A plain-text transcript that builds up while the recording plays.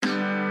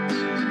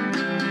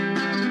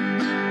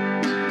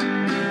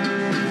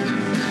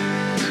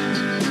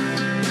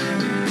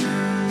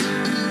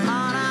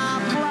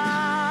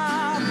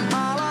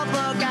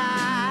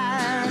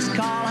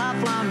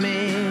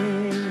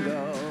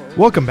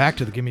Welcome back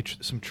to the Gimme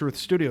Some Truth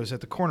Studios at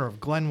the corner of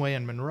Glenway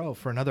and Monroe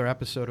for another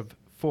episode of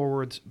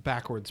Forwards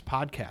Backwards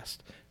podcast.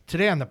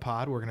 Today on the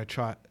pod, we're going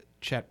to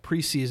chat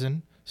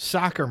preseason,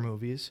 soccer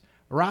movies,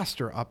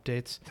 roster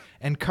updates,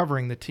 and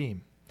covering the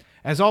team.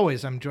 As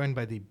always, I'm joined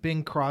by the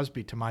Bing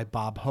Crosby to my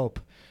Bob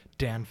Hope,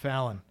 Dan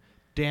Fallon.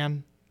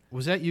 Dan,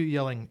 was that you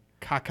yelling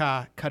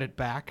 "Kaka, cut it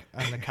back"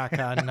 on the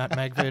Kaka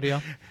nutmeg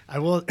video?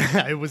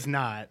 It was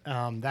not.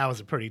 That was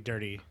a pretty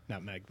dirty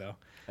nutmeg, though.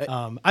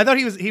 I thought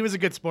he was a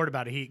good sport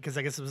about it. Because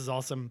I guess it was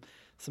all some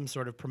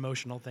sort of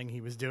promotional thing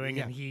he was doing,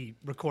 and he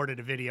recorded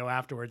a video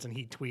afterwards, and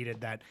he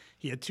tweeted that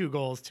he had 2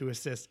 goals, 2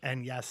 assists,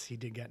 and yes, he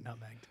did get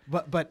nutmegged.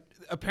 But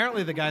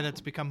apparently the guy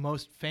that's become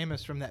most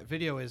famous from that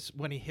video is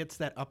when he hits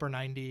that upper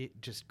 90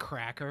 just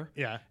cracker.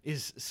 Yeah,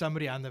 is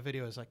somebody on the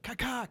video is like,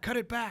 "Kaka, cut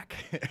it back,"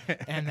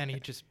 and then he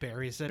just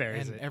buries it,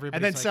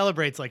 and then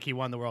celebrates like he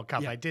won the World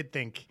Cup. Yeah. I did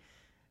think,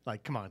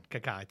 like, come on,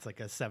 Kaka, it's like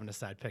a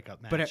 7-a-side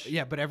pickup match.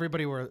 But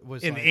everybody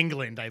was in like,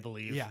 England, I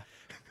believe. Yeah.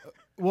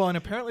 Well, and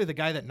apparently the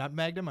guy that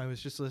nutmegged him, I was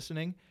just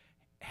listening,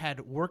 had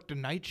worked a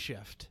night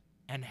shift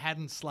and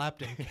hadn't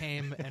slept and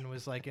came and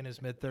was like in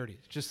his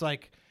mid-30s. Just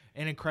like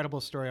an incredible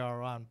story all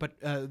around. But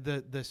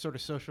the sort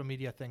of social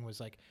media thing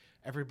was like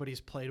everybody's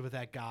played with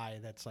that guy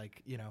that's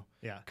like,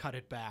 cut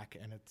it back,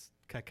 and it's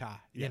Kaka.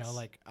 Yes.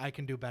 Like I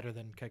can do better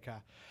than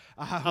Kaka.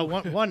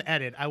 One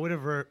edit, I would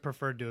have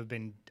preferred to have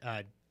been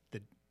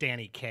the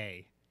Danny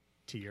Kaye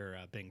to your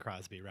Bing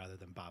Crosby rather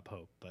than Bob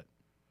Hope, but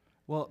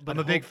I'm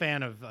a big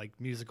fan of like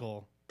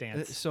musical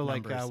dance. So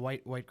numbers.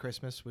 like White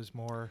Christmas was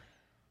more.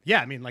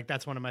 Yeah, I mean, like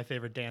that's one of my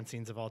favorite dance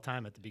scenes of all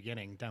time at the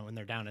beginning, when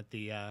they're down at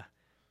the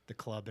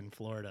club in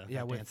Florida. Yeah,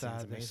 that with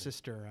their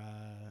sister,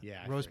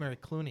 Rosemary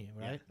Clooney,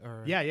 right?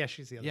 Yeah,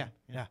 she's the other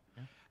one.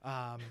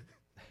 Yeah.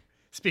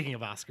 Speaking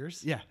of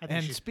Oscars, I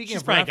think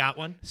she's probably got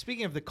one.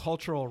 Speaking of the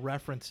cultural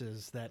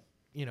references that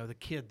the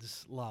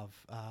kids love,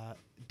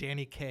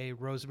 Danny Kaye,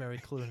 Rosemary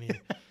Clooney,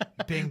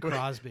 Bing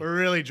Crosby. We're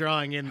really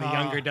drawing in the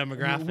younger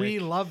demographic. We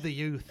love the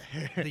youth.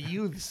 The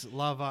youths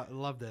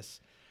love this.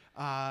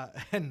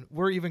 And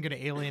we're even going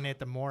to alienate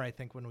them more, I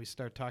think, when we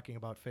start talking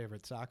about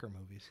favorite soccer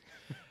movies.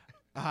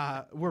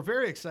 We're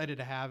very excited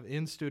to have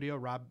in studio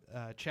Rob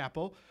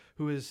Chappell,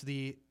 who is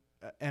the,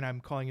 and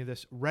I'm calling you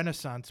this,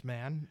 Renaissance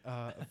man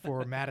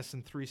for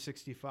Madison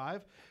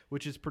 365,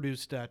 which has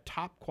produced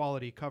top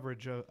quality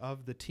coverage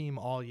of the team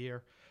all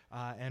year.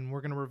 And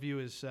we're going to review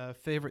his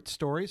favorite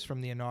stories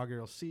from the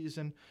inaugural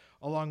season,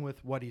 along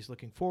with what he's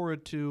looking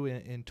forward to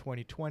in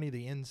 2020,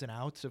 the ins and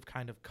outs of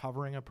kind of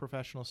covering a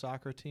professional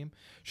soccer team.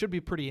 Should be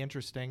pretty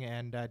interesting.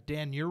 And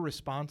Dan, you're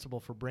responsible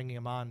for bringing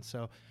him on,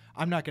 so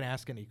I'm not going to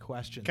ask any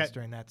questions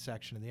during that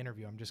section of the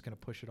interview. I'm just going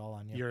to push it all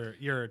on you.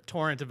 Your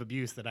torrent of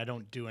abuse that I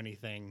don't do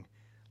anything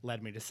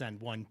led me to send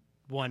one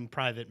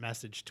private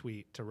message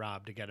tweet to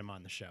Rob to get him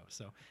on the show.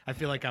 So I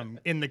feel like I'm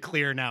in the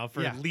clear now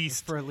for at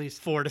least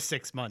 4 to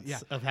 6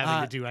 months of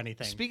having to do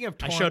anything. Speaking of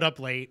I showed up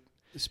late.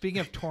 Speaking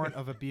of torrent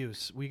of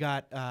abuse, we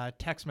got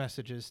text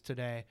messages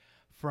today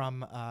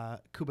from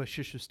Kuba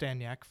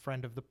Shishustaniak,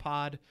 friend of the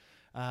pod,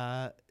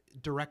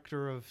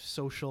 director of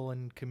social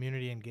and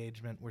community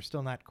engagement. We're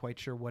still not quite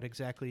sure what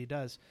exactly he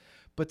does,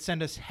 but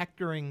send us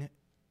hectoring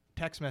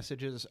text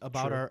messages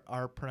about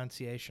our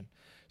pronunciation.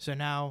 So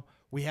now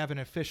we have an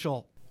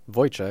official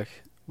Wojciech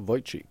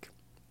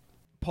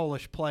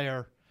Polish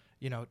player,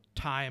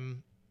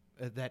 time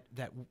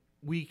that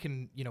we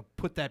can,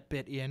 put that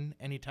bit in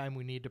anytime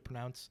we need to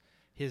pronounce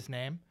his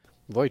name.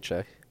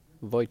 Wojciech.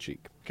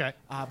 Okay.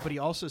 But he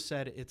also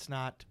said it's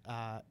not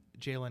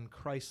Jalen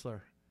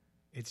Chrysler.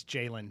 It's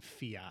Jalen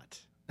Fiat.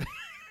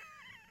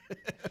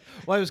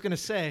 Well, I was going to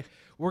say,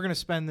 we're going to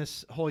spend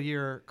this whole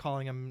year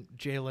calling him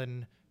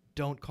Jalen,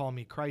 don't call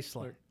me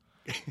Chrysler.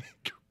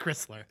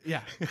 Chrysler.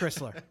 Yeah,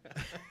 Chrysler.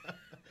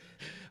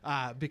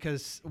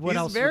 Because he's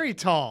else? He's very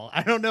tall.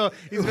 I don't know.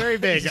 He's very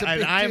big.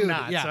 I'm dude.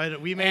 not. Yeah. So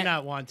we may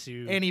not want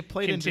to. And he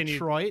played continue. in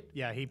Detroit.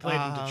 Yeah, he played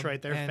in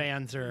Detroit. Their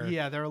fans are.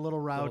 Yeah, they're a little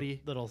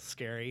rowdy. Little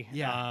scary.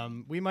 Yeah.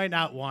 We might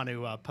not want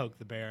to poke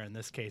the bear in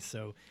this case.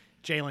 So,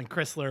 Jalen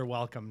Chrysler,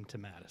 welcome to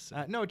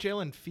Madison. No,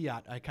 Jalen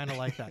Fiat. I kind of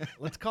like that.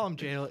 Let's call him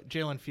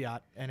Jalen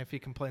Fiat. And if he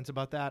complains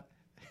about that,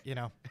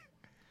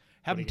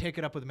 have him take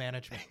it up with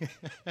management.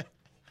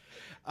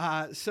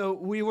 So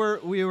we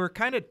were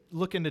kind of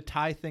looking to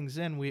tie things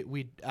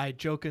in. I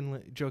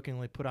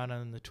jokingly put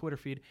on the Twitter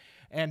feed.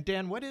 And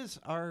Dan, what is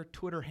our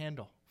Twitter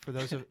handle for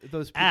those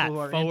people who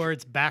are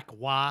forwards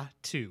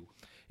backwa2?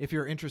 If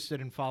you're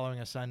interested in following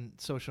us on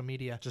social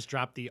media, just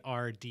drop the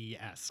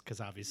RDS because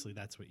obviously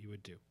that's what you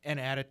would do, and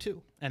add a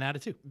 2.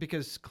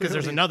 Because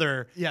there's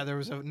another there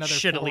was another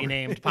shittily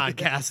named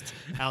podcast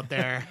out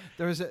there.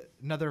 There was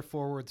another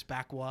Forwards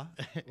Backwa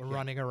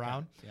running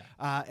around,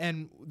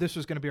 and this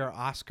was going to be our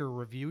Oscar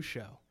review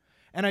show,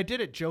 and I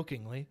did it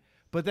jokingly,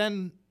 but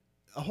then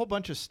a whole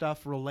bunch of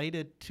stuff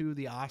related to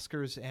the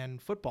Oscars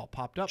and football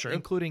popped up,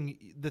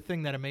 including the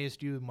thing that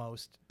amazed you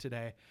most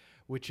today,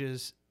 which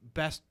is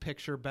Best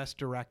Picture, Best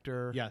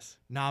Director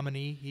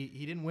nominee.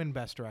 He didn't win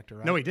Best Director,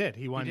 right? No, he did.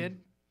 He won. He did?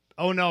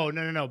 Oh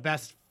no!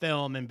 Best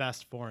film and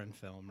best foreign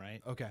film,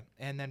 right? Okay,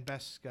 and then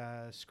best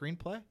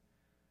screenplay.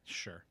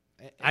 Sure.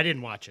 I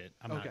didn't watch it.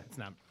 Okay. It's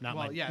not Well,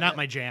 my yeah, not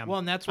my jam. Well,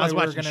 and that's I why was we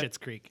were watching gonna Schitt's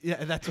Creek.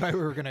 Yeah, that's why we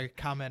were gonna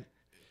comment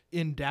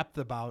in depth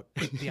about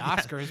the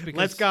Oscars because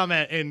Let's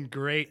comment in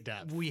great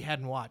depth. we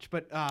hadn't watched.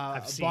 But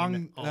I've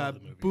seen all of the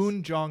movies.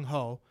 Boon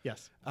Jong-ho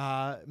Yes.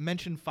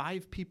 mentioned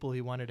 5 people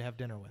he wanted to have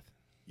dinner with.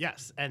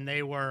 Yes, and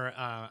they were,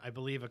 I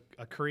believe,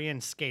 a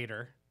Korean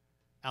skater,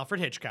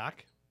 Alfred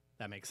Hitchcock.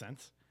 That makes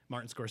sense.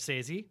 Martin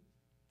Scorsese.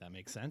 That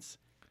makes sense.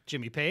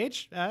 Jimmy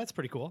Page. That's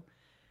pretty cool.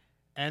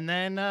 And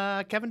then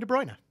Kevin De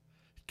Bruyne.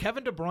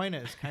 Kevin De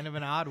Bruyne is kind of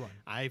an odd one.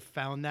 I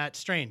found that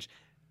strange.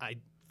 I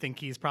think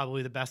he's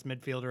probably the best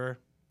midfielder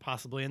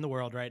possibly in the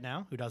world right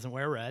now who doesn't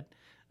wear red.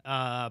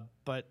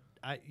 But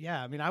I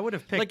mean, I would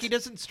have picked. Like, he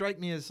doesn't strike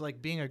me as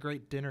like being a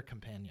great dinner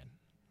companion.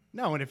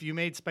 No, and if you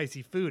made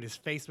spicy food, his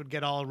face would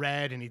get all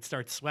red and he'd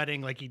start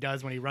sweating like he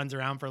does when he runs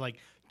around for like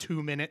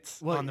 2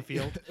 minutes on the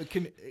field.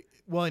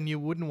 And you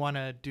wouldn't want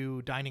to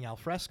do dining al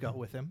fresco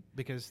with him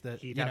because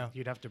you'd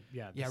have to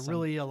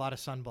really a lot of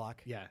sunblock.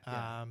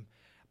 Yeah.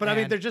 But I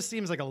mean, there just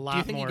seems like a lot more. Do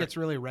you think he gets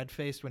really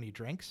red-faced when he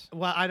drinks?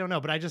 Well, I don't know,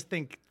 but I just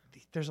think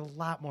there's a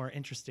lot more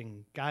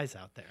interesting guys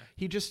out there.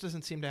 He just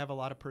doesn't seem to have a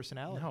lot of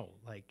personality. No,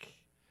 like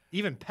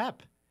even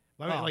Pep.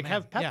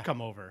 Have Pep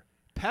come over.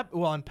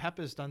 And Pep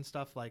has done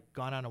stuff like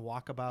gone on a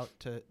walkabout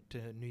to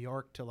New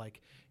York to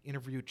like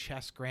interview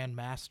chess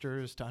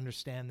grandmasters to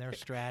understand their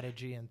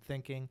strategy and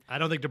thinking. I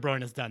don't think De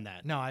Bruyne has done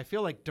that. No, I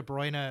feel like De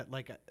Bruyne,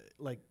 like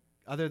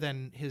other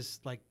than his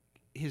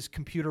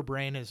computer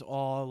brain is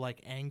all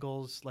like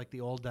angles, like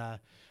the old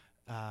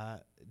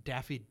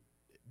Daffy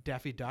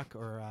Duck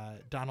or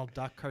Donald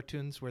Duck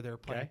cartoons where they're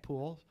playing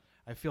pool.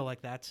 I feel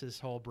like that's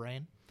his whole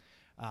brain.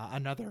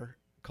 Another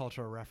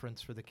cultural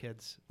reference for the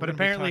kids. But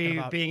apparently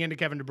being into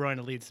Kevin De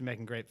Bruyne leads to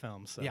making great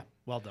films. So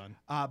well done.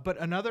 But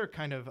another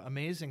kind of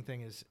amazing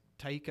thing is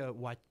Taika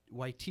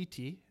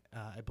Waititi,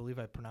 I believe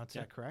I pronounced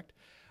that correct,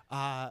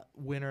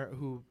 winner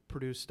who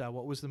produced,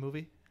 what was the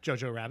movie?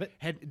 Jojo Rabbit.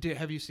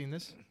 Have you seen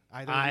this?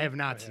 I have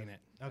not seen it.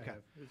 Okay.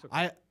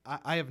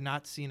 I have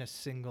not seen a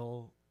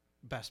single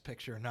Best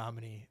Picture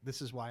nominee.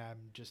 This is why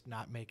I'm just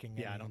not making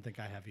any. I don't think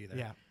I have either.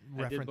 Yeah,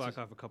 I did block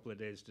off a couple of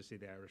days to see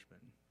The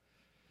Irishman.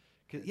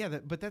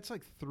 But that's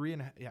like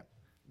 3.5. Yeah,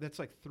 that's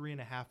like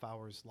 3.5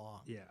 hours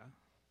long. Yeah,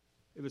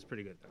 it was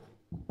pretty good though.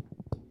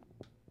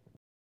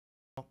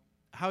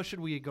 How should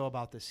we go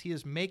about this? He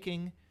is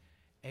making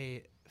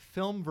a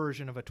film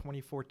version of a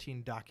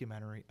 2014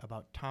 documentary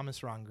about Thomas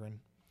Röngren,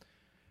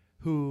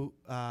 who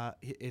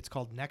it's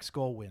called Next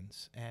Goal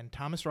Wins. And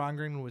Thomas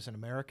Röngren was an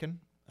American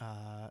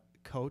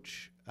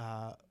coach,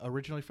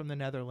 originally from the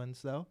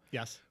Netherlands, though.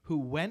 Yes. Who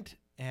went,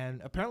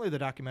 and apparently the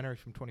documentary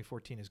from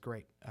 2014 is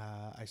great.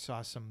 I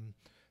saw some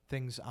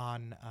things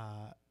on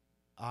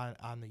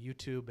the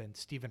YouTube, and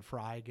Stephen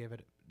Fry gave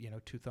it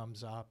 2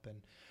 thumbs up.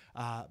 And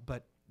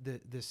but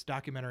this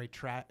documentary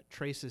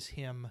traces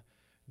him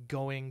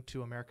going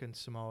to American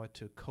Samoa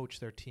to coach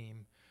their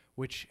team,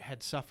 which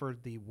had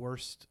suffered the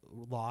worst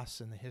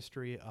loss in the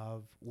history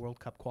of World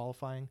Cup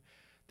qualifying.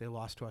 They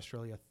lost to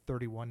Australia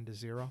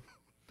 31-0.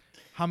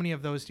 How many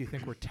of those do you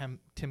think were Tim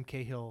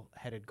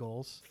Cahill-headed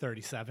goals?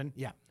 37.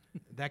 Yeah.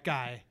 That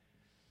guy,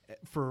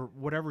 for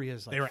whatever he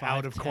is, like they were 5'10",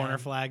 out of corner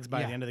flags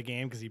by the end of the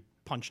game because he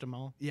punched them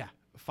all. Yeah,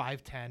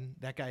 5'10".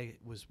 That guy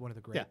was one of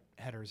the great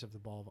headers of the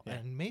ball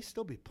and may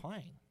still be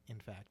playing, in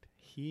fact.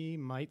 He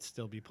might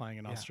still be playing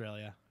in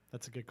Australia.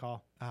 That's a good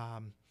call.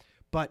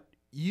 But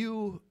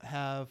you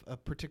have a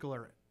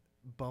particular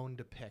bone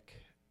to pick,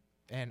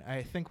 and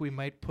I think we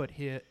might put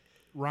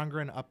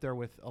Röngren up there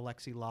with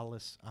Alexi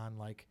Lalas on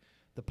like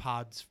the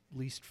pod's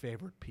least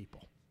favorite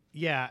people.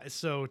 Yeah,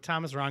 so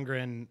Thomas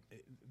Röngren,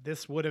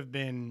 this would have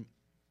been,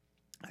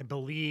 I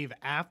believe,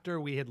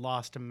 after we had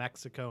lost to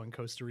Mexico and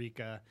Costa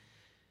Rica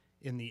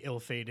in the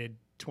ill-fated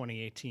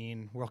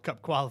 2018 World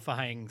Cup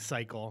qualifying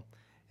cycle,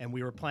 and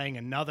we were playing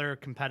another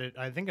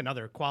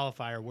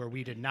qualifier where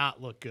we did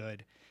not look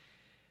good.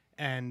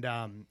 And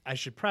I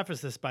should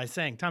preface this by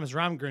saying Thomas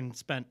Röngren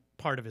spent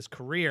part of his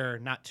career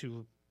not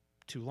too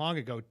long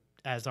ago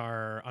as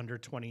our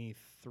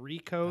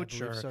under-23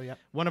 coach,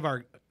 one of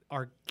our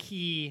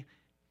key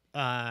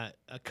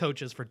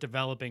coaches for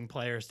developing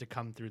players to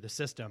come through the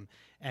system.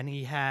 And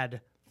he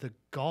had the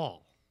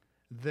gall,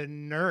 the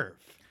nerve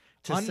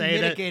to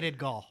unmitigated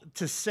gall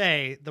to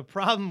say the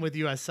problem with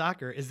U.S.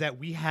 soccer is that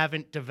we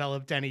haven't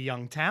developed any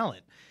young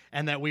talent,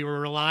 and that we were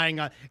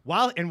relying on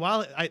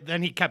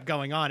then he kept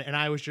going on, and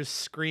I was just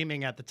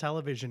screaming at the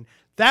television,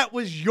 that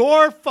was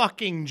your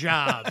fucking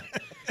job.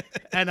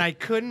 And I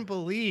couldn't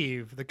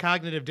believe the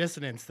cognitive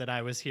dissonance that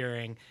I was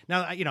hearing.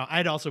 Now,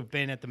 I'd also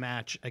been at the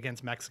match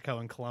against Mexico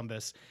in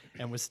Columbus,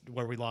 and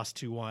where we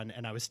lost 2-1,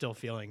 and I was still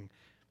feeling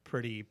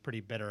pretty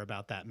bitter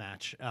about that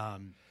match.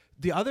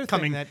 The other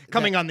thing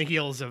coming on the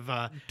heels of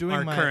our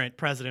current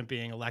president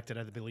being elected,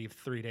 I believe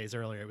 3 days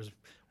earlier, it was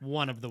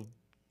one of the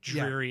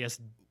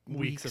dreariest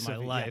weeks of my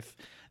life.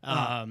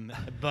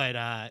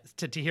 But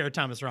to hear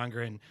Thomas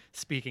Röngren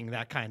speaking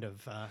that kind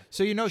of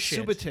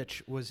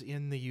Subotic was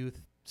in the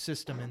youth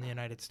system in the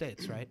United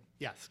States, right?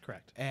 Yes,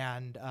 correct.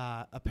 And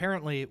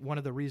apparently, one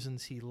of the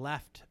reasons he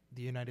left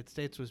the United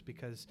States was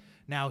because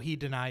now he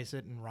denies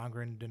it and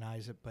Rongren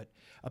denies it. But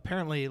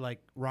apparently,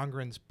 like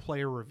Rongren's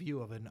player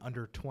review of an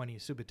under 20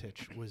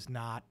 Subotic was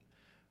not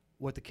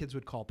what the kids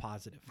would call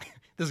positive.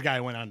 This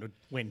guy went on to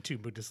win 2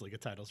 Bundesliga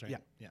titles, right?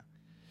 Yeah.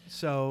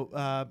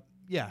 So,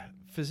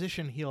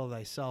 physician, heal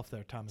thyself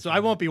there, Thomas. So I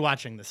won't be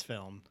watching this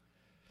film.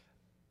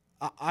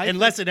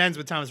 Unless it ends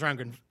with Thomas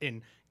Rundgren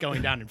in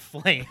going down in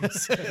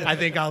flames. I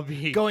think I'll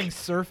be going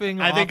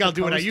surfing. I think off I'll the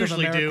do what I coast of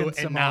usually do American and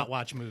Samoa. not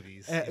watch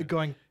movies.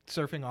 Going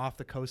surfing off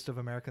the coast of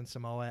American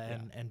Samoa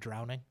and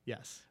drowning.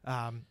 Yes.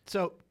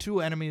 So 2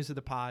 enemies of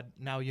the pod.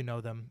 Now you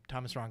know them.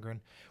 Thomas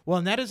Rundgren. Well,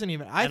 and that isn't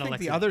even. I think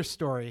the other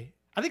story.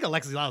 I think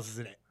Alexi Lalas is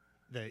in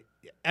it.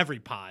 Every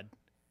pod.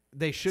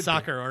 They should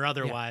soccer or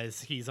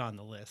otherwise. He's on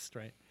the list,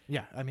 right?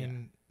 Yeah. I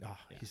mean,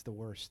 he's the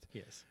worst. He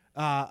is.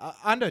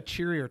 On to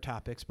cheerier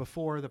topics.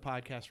 Before the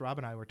podcast, Rob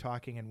and I were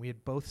talking, and we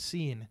had both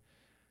seen,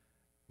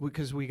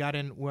 because we got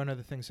in, one of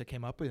the things that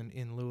came up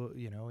in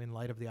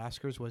light of the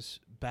Oscars was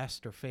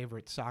best or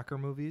favorite soccer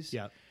movies.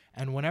 Yeah.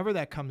 And whenever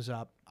that comes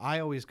up, I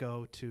always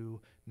go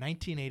to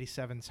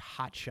 1987's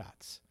Hot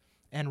Shots.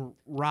 And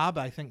Rob,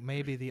 I think,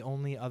 may be the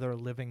only other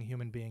living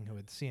human being who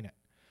had seen it.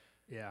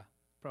 Yeah,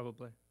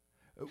 probably.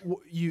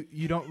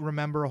 You don't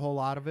remember a whole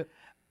lot of it?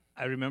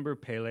 I remember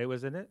Pele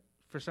was in it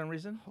for some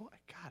reason. Oh my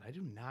God, I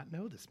do not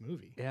know this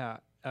movie. Yeah,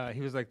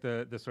 he was like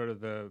the sort of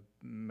the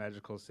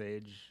magical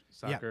sage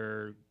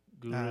soccer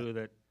guru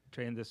that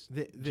trained this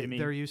Jimmy.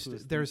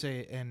 There's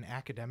an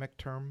academic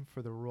term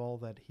for the role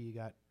that he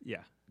got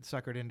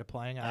suckered into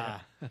playing.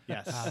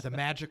 Yes. The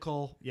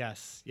magical.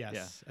 Yes. Yeah.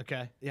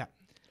 Okay. Yeah.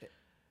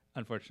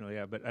 Unfortunately,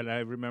 yeah. But I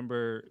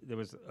remember there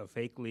was a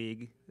fake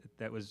league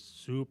that was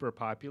super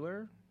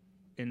popular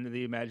in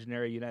the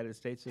imaginary United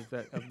States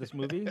of this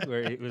movie,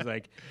 where it was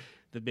like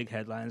the big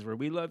headlines were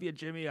 "We love you,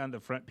 Jimmy" on the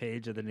front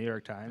page of the New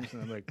York Times,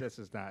 and I'm like, this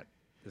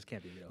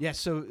can't be real. Yeah.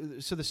 So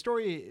the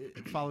story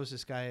follows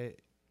this guy,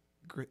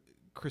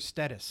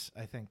 Christetis,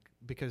 I think,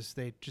 because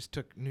they just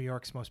took New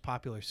York's most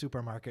popular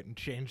supermarket and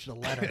changed a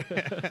letter.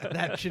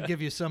 That should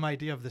give you some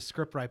idea of the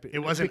script right. It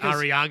wasn't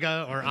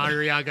Arriaga or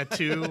Arriaga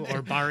 2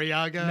 or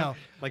Barriaga? No.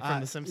 Like from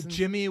The Simpsons?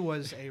 Jimmy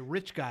was a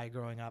rich guy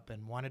growing up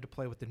and wanted to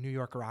play with the New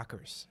York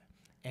Rockers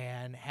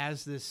and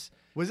has this...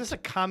 Was this a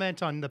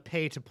comment on the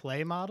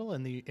pay-to-play model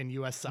in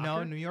U.S. soccer?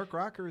 No, New York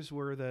Rockers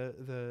were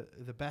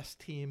the best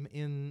team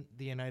in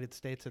the United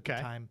States at the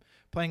time,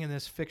 playing in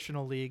this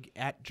fictional league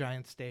at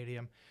Giant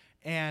Stadium.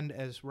 And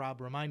as Rob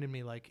reminded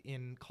me, like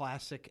in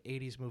classic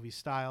 80s movie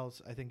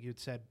styles, I think you'd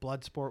said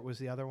Bloodsport was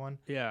the other one.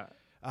 Yeah.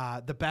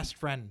 The best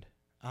friend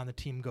on the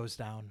team goes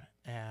down,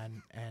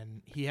 and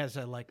he has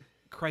a like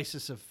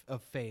crisis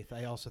of faith.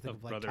 I also think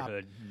of like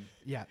brotherhood.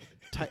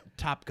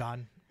 Top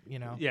Gun, you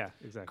know. Yeah,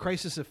 exactly.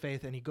 Crisis of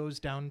faith, and he goes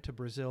down to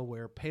Brazil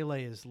where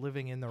Pele is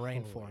living in the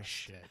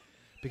rainforest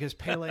because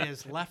Pele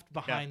has left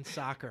behind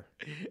soccer,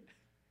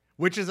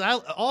 which is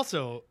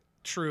also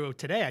true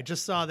today. I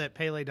just saw that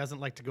Pele doesn't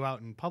like to go out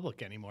in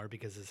public anymore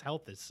because his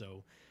health is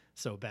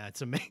so bad.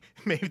 So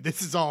maybe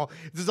this is all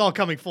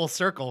coming full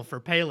circle for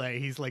Pele.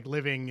 He's like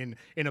living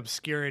in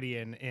obscurity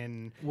in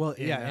and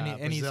Brazil,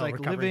 he's like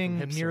living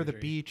near the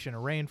surgery. beach in a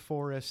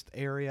rainforest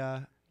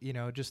area, you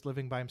know, just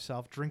living by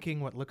himself,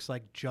 drinking what looks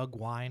like jug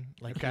wine.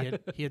 Like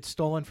he had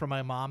stolen from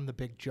my mom the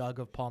big jug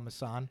of Paul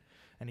Masson,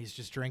 and he's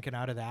just drinking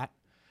out of that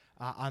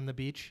on the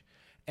beach.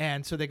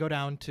 And so they go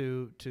down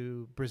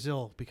to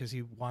Brazil because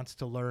he wants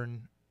to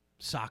learn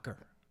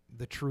soccer,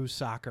 the true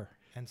soccer.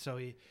 And so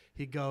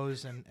he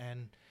goes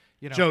and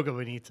you know, Jogo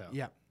Bonito.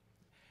 Yeah.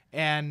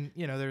 And,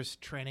 you know, there's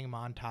training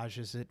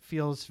montages. It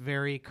feels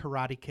very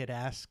Karate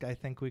Kid-esque, I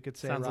think we could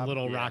say. Sounds Rob. a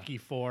little Rocky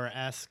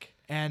IV-esque.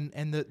 And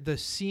the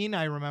scene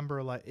I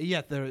remember, like,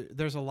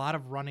 there's a lot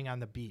of running on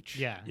the beach.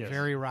 Yeah. Yes.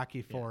 Very Rocky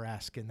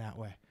IV-esque in that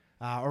way.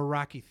 Or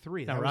Rocky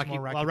III. No, Rocky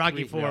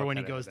Rocky III. IV when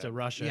he goes to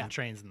Russia and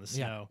trains in the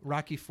snow. Yeah,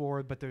 Rocky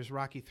IV, but there's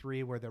Rocky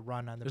III where they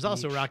run on the There's beach.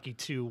 also Rocky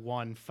 2,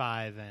 1,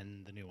 5,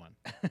 and the new one.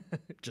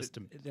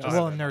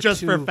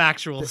 Just for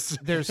factual.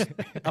 There's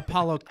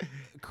Apollo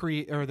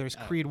Creed, or there's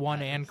Creed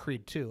 1 and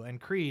Creed 2. And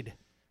Creed,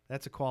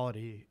 that's a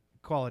quality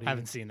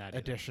haven't seen that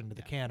addition to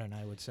the canon,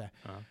 I would say.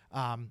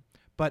 Uh-huh.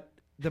 But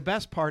the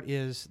best part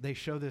is they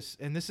show this,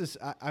 and this is,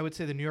 I would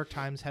say the New York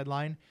Times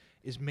headline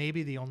is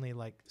maybe the only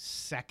like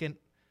second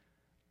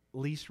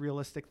least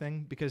realistic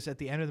thing, because at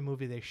the end of the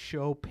movie they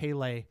show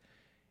Pele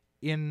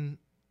in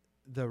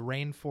the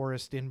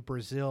rainforest in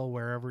Brazil,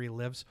 wherever he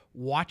lives,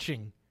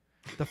 watching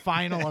the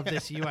final of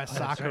this U.S.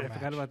 soccer match. I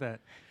forgot about that.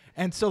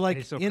 And so,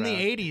 like, so in proud.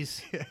 the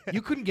 80s,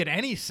 you couldn't get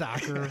any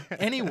soccer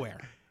anywhere.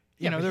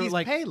 You know, but there were he's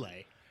like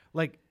Pele.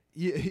 Like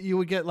you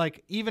would get,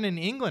 like, even in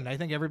England, I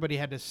think everybody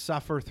had to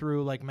suffer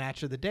through like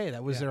Match of the Day.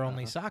 That was their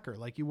only soccer.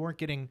 Like, you weren't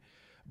getting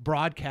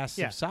broadcasts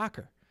of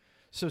soccer.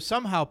 So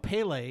somehow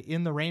Pele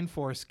in the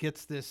rainforest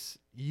gets this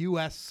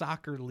U.S.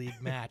 Soccer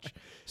League match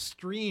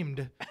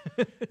streamed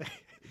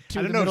to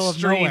I don't the know middle if of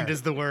streamed nowhere.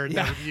 is the word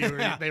Yeah.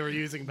 that they were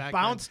using back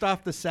Bounced off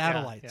the then.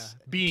 satellites.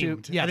 Yeah.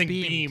 Beamed. To, yeah, I think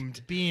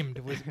beamed. Beamed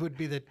would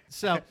be the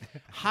so.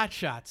 Hot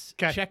Shots.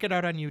 'Kay. Check it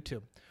out on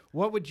YouTube.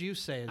 What would you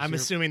say? Is I'm your,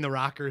 assuming the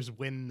Rockers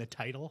win the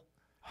title.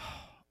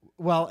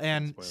 well,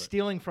 and Spoiler.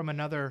 stealing from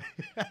another.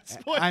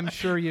 Spoiler. I'm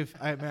sure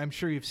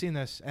you've seen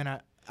this, and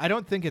I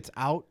don't think it's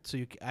out, so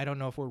I don't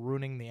know if we're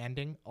ruining the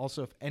ending.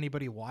 Also, if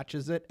anybody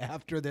watches it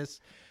after this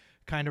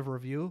kind of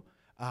review,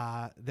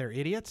 they're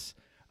idiots.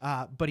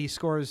 But he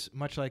scores,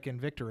 much like in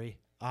Victory,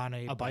 on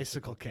a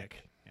bicycle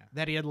kick Yeah.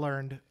 that he had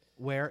learned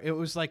where it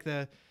was like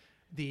the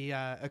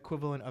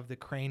equivalent of the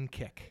crane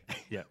kick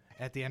Yeah.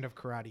 at the end of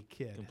Karate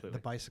Kid, Completely. the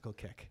bicycle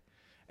kick.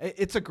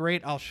 It's a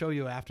great. I'll show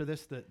you after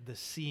this the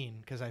scene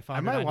because I found.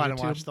 I might want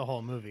to watch the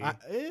whole movie.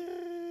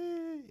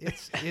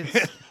 It's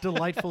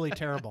delightfully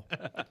terrible.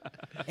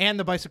 And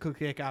the bicycle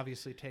kick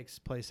obviously takes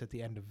place at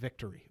the end of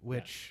Victory,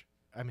 which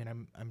I mean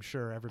I'm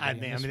sure everybody. I in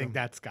think, this room-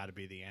 that's got to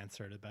be the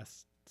answer to the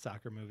best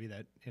soccer movie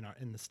that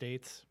in the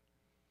States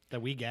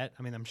that we get.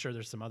 I mean, I'm sure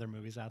there's some other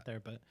movies out there,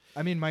 but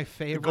I mean my the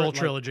favorite Goal like,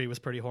 trilogy was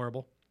pretty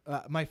horrible.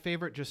 my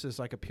favorite just as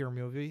like a pure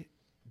movie.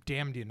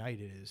 Damned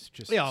United is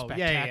just Yeah,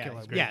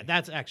 spectacular. yeah.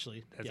 That's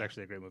actually That's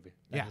actually a great movie.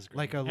 that Yeah, is great.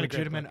 like a And great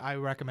legitimate. book. I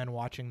recommend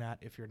watching that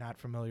if you're not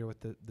familiar with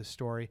the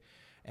story.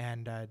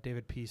 And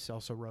David Peace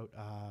also wrote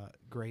a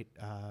great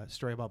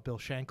story about Bill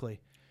Shankly,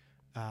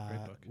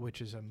 Great book.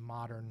 which is a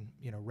modern,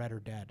 Red or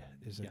Dead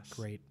is a Yes.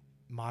 great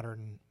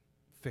modern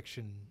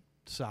fiction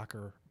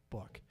soccer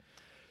book.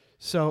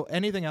 So,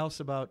 anything else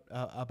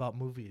about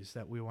movies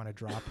that we want to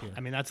drop here?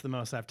 I mean, that's the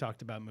most I've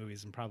talked about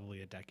movies in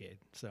probably a decade.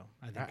 So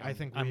I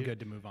think I'm we-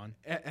 good to move on.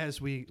 As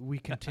we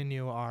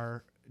continue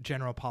our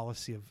general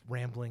policy of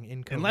rambling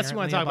incoherently Unless you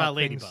want to talk about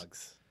things-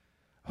 ladybugs.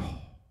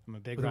 I'm a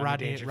big With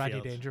Rodney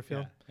Rodney Dangerfield.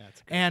 Dangerfield. Yeah,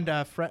 that's a great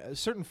And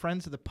certain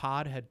friends of the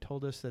pod had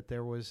told us that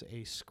there was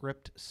a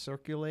script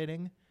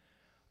circulating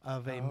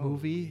of a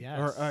movie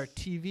or yes. a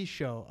TV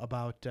show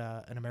about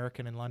an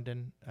American in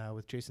London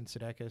with Jason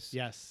Sudeikis,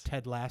 Yes.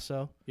 Ted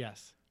Lasso.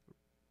 Yes.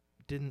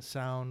 Didn't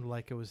sound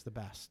like it was the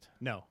best.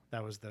 No,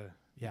 that was the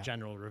Yeah.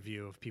 general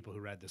review of people who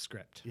read the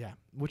script. Yeah,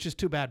 which is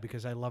too bad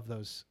because I love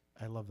those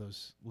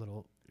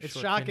little. It's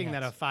short shocking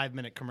that a vignettes.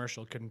 5-minute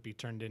commercial couldn't be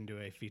turned into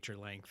a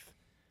feature-length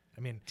I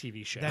mean,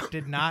 TV show. that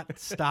did not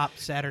stop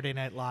Saturday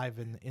Night Live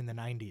in the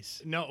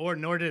 90s.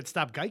 Nor did it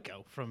stop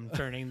Geico from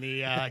turning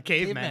the caveman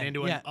Caveman,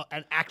 into yeah.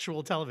 an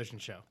actual television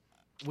show.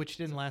 Which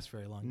didn't last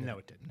very long. No, did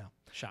it didn't. No.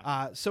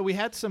 Shocking. So we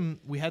had some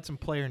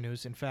player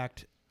news. In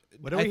fact,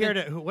 What are we here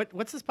to?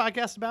 What's this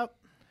podcast about?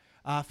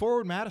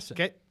 Forward Madison.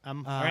 Okay, all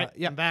right.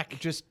 Yeah, I'm back. I'm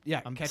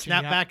catching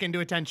snap you up. back into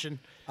attention.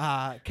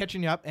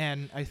 Catching you up,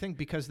 and I think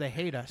because they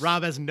hate us,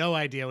 Rob has no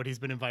idea what he's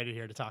been invited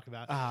here to talk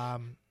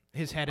about.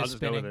 his head I'll is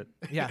just go with spinning.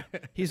 it. Yeah,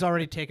 he's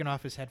already taken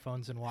off his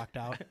headphones and walked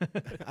out.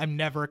 I'm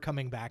never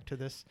coming back to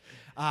this.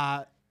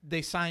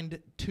 They signed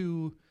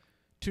two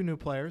new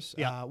players.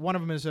 Yeah. One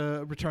of them is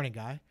a returning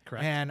guy.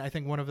 Correct. And I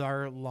think one of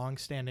our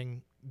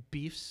long-standing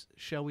beefs,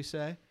 shall we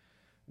say,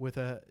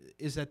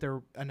 is that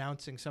they're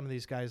announcing some of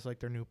these guys like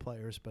they're new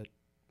players, but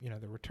they're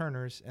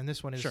returners. And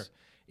this one Sure.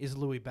 is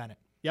Louis Bennett.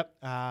 Yep.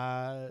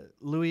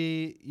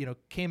 Louis,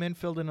 came in,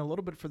 filled in a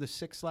little bit for the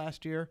 6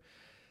 last year,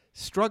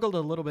 struggled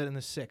a little bit in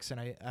the 6, and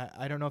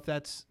I don't know if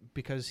that's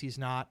because he's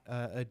not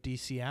a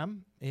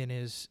DCM in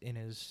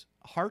his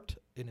heart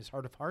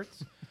of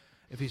hearts,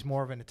 if he's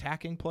more of an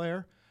attacking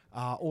player,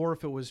 or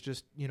if it was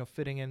just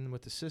fitting in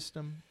with the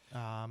system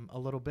a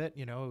little bit.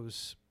 It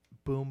was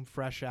boom,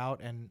 fresh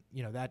out, and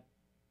that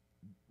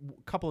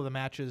couple of the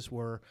matches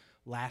were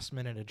last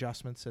minute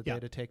adjustments that they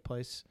had to take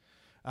place.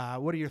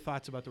 What are your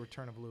thoughts about the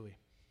return of Louis?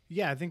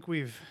 Yeah, I think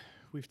we've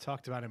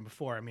talked about him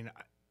before. I mean,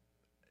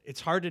 it's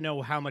hard to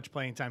know how much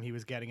playing time he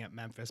was getting at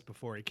Memphis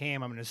before he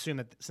came. I'm going to assume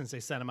that since they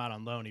sent him out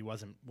on loan, he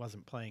wasn't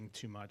playing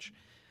too much.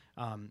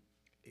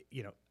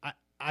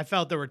 I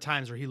felt there were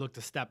times where he looked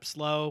a step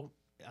slow.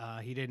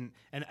 He didn't,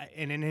 and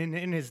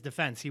in his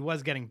defense, he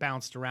was getting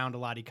bounced around a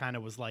lot. He kind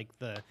of was like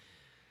the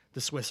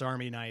Swiss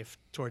Army knife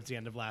towards the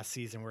end of last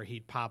season, where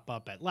he'd pop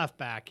up at left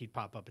back, he'd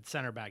pop up at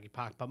center back, he'd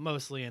pop up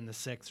mostly in the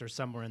 6 or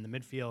somewhere in the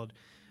midfield.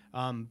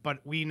 But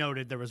we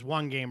noted there was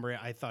one game where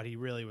I thought he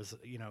really was,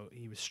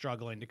 he was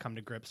struggling to come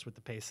to grips with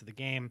the pace of the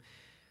game.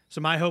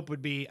 So my hope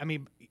would be, I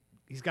mean,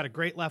 he's got a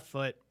great left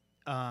foot.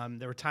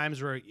 There were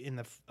times where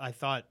I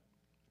thought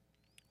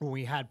when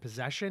we had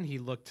possession, he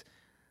looked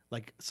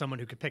like someone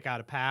who could pick out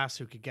a pass,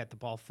 who could get the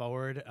ball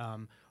forward.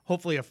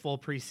 Hopefully a full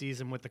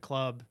preseason with the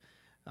club,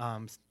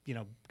 kind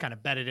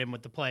of bedded in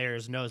with the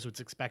players, knows what's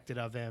expected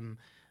of him.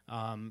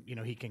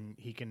 He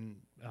can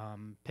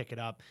pick it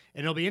up,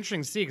 and it'll be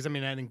interesting to see because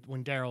I think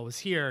when Daryl was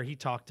here, he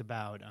talked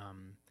about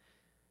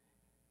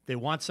they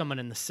want someone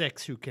in the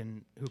 6 who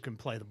can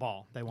play the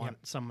ball. They want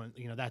someone,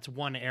 that's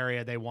one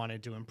area they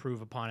wanted to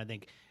improve upon. I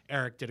think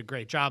Eric did a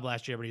great job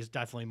last year, but he's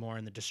definitely more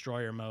in the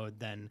destroyer mode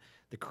than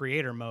the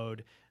creator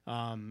mode.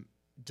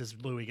 Does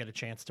Louis get a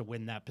chance to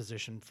win that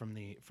position from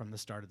the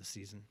start of the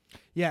season?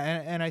 Yeah,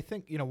 and I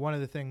think one of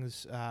the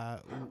things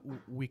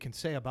we can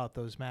say about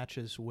those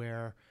matches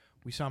where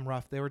we saw him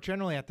rough, they were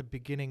generally at the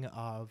beginning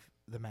of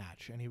the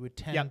match, and he would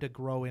tend Yep. to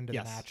grow into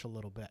Yes. the match a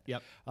little bit.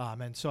 Yep.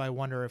 And so I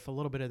wonder if a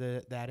little bit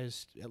of that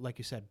is, like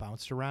you said,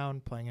 bounced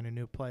around, playing in a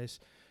new place,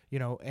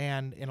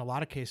 and in a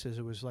lot of cases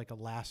it was like a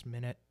last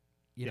minute,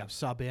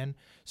 sub in.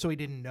 So he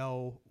didn't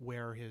know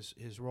where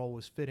his role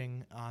was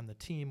fitting on the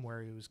team,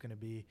 where he was going to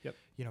be, Yep.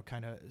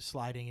 kind of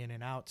sliding in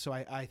and out. So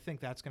I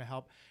think that's going to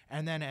help.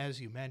 And then, as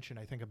you mentioned,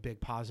 I think a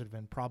big positive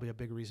and probably a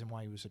big reason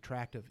why he was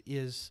attractive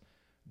is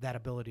that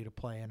ability to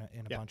play in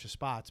a bunch of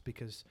spots,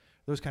 because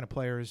those kind of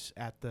players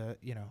at the,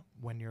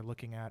 when you're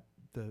looking at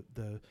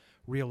the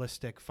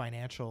realistic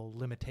financial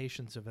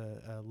limitations of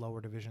a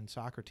lower division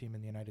soccer team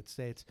in the United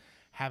States,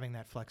 having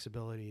that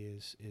flexibility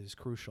is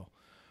crucial.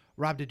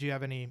 Rob, did you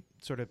have any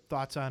sort of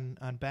thoughts on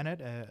Bennett?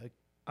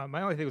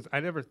 My only thing was I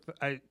never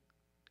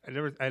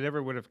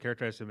would have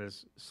characterized him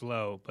as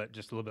slow, but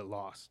just a little bit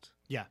lost.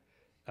 Yeah.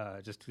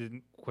 Just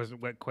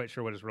wasn't quite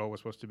sure what his role was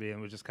supposed to be,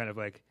 and was just kind of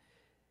like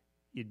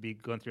you'd be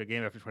going through a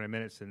game after 20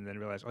 minutes and then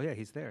realize, oh yeah,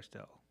 he's there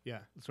still.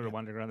 Yeah. Sort of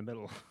wandering around the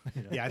middle.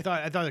 Yeah,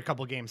 I thought a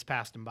couple games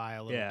passed him by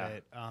a little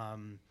bit.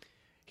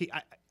 He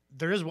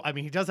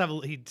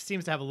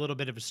seems to have a little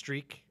bit of a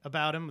streak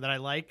about him that I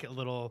like.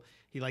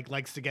 He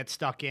likes to get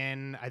stuck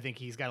in. I think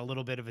he's got a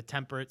little bit of a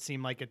temper, it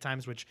seemed like at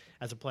times, which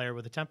as a player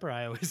with a temper,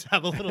 I always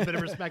have a little bit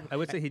of respect. I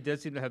would say he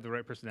does seem to have the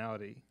right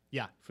personality.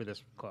 Yeah. For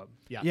this club.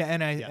 Yeah. Yeah,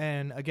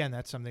 and again,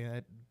 that's something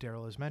that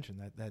Daryl has mentioned,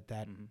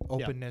 that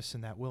openness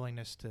and that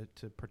willingness to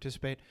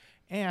participate.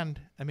 And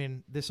I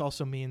mean, this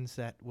also means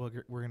that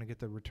we're going to get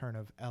the return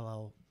of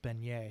LL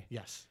Beignet.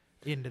 Yes.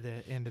 Into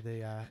the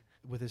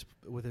with his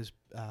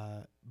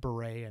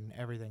beret and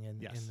everything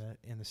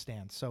in the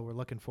stands. So we're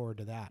looking forward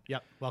to that.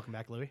 Yep. Welcome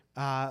back, Louis.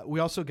 We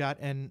also got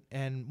and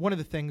one of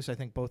the things I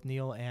think both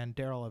Neil and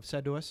Daryl have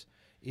said to us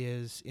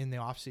is in the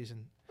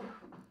offseason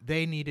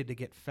they needed to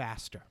get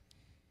faster.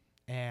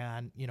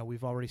 And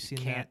we've already seen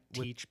Can't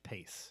that teach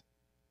pace.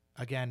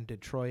 Again,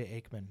 did Troy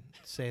Aikman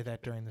say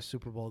that during the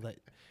Super Bowl? That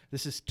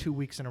this is 2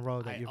 weeks in a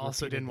row that I you've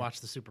also repeated didn't that.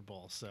 watch the Super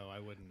Bowl, so I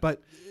wouldn't.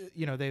 But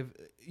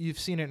you've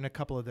seen it in a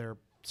couple of their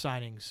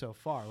signings so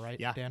far, right?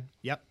 Yeah. Dan?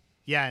 Yep.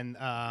 Yeah, and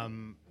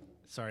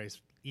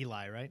it's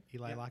Eli, right?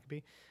 Eli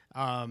Lockerbie.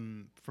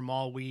 From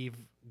all we've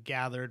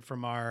gathered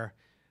from our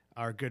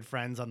good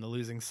friends on the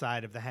losing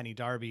side of the Henny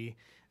Derby,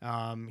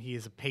 he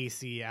is a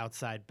pacey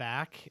outside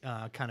back,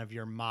 kind of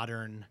your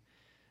modern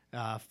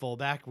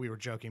fullback. We were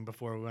joking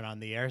before we went on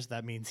the air, so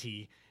that means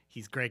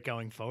he's great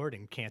going forward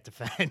and can't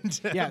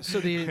defend. Yeah, so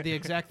the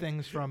exact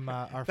things from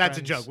our That's friends,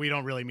 a joke. We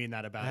don't really mean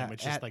that about him.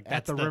 It's just like at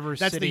that's the River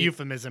that's City. the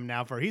euphemism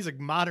now for he's a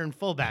modern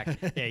fullback.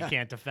 Yeah, he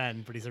can't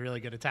defend, but he's a really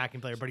good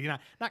attacking player. But he's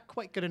not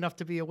quite good enough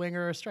to be a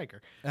winger or a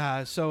striker.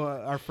 So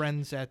our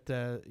friends at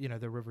the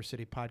River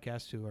City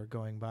podcast who are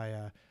going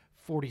by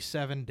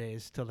 47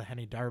 days till the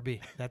Henny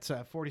Derby. That's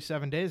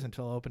 47 days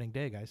until opening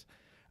day, guys.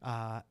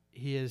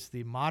 He is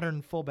the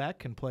modern fullback,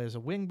 can play as a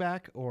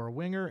wingback or a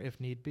winger if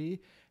need be,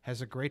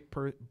 has a great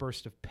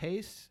burst of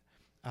pace,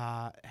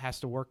 has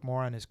to work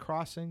more on his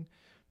crossing,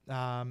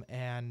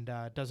 and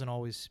doesn't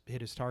always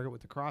hit his target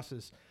with the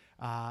crosses.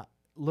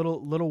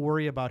 Little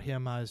worry about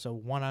him as a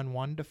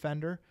one-on-one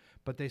defender,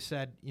 but they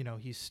said,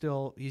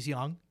 he's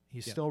young,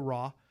 he's still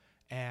raw,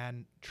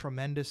 and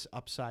tremendous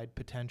upside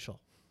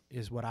potential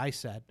is what I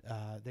said.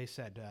 They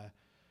said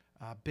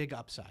big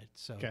upside,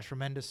 so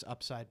tremendous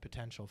upside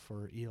potential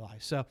for Eli.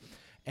 So,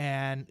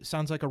 and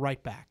sounds like a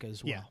right back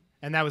as well. Yeah,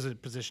 and that was a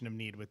position of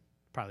need with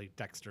probably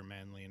Dexter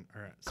Manley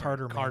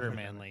Carter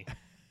Manley.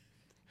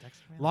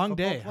 Dexter Manley. Long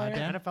day, player,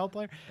 Dan? NFL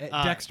player.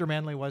 Dexter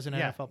Manley was an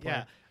NFL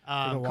player.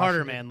 Yeah.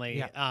 Carter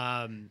Manley,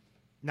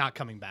 not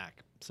coming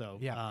back. So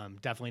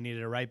definitely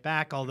needed a right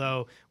back.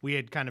 Although we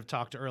had kind of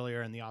talked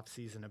earlier in the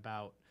offseason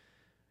about,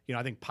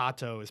 I think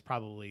Pato is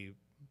probably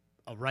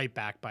a right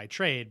back by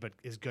trade, but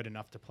is good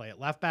enough to play at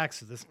left back.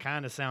 So this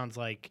kind of sounds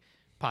like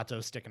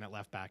Pato's sticking at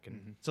left back,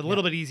 and it's a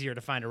little bit easier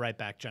to find a right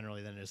back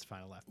generally than it is to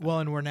find a left back. Well,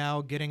 and we're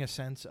now getting a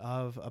sense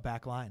of a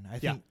back line. I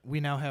think we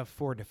now have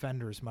 4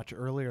 defenders much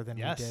earlier than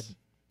we did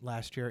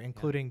last year,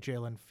 including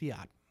Jalen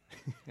Fiat,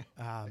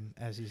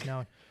 as he's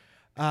known.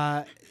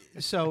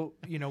 So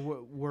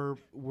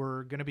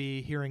we're going to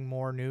be hearing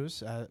more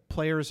news.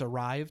 Players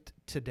arrived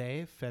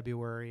today,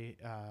 February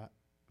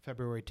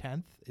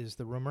 10th is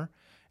the rumor.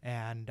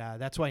 And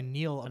that's why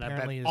Neil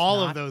apparently is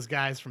all not of those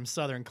guys from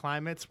southern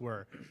climates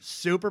were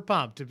super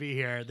pumped to be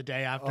here the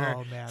day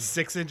after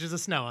 6 inches of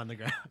snow on the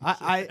ground.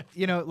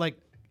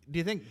 Do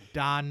you think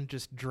Don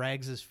just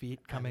drags his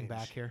feet coming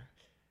back here?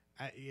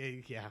 I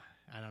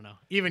don't know.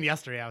 Even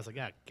yesterday, I was like,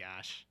 oh,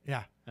 gosh.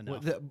 Yeah.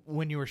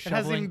 When you were it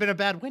hasn't even been a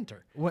bad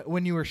winter.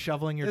 When you were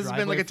shoveling your driveway. This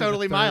has been like a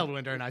totally mild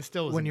winter, and I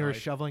still was When you were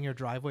annoyed. shoveling your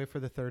driveway for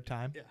the 3rd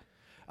time. Yeah.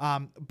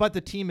 But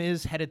the team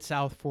is headed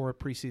south for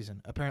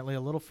preseason, apparently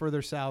a little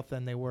further south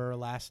than they were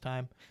last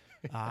time.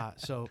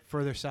 So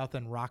further south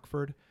than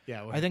Rockford.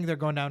 Yeah, I think they're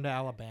going down to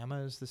Alabama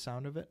is the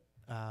sound of it,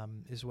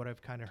 is what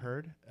I've kind of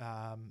heard.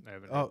 I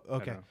haven't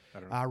okay. I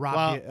don't know.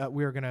 Rob,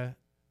 we were going to...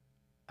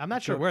 I'm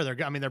not sure where they're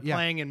going. I mean, they're Yeah.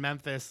 playing in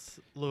Memphis,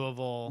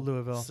 Louisville,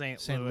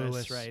 St.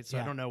 Louis, right? So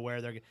I don't know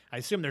where they're. I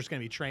assume there's going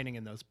to be training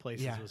in those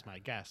places. Yeah. Was my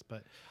guess,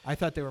 but I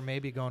thought they were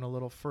maybe going a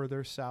little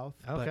further south.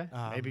 okay,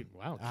 but, maybe.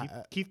 Wow,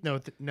 Keith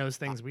knows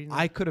things we.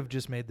 I could have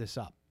just made this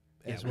up.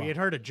 Yeah, as we well. had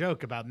heard a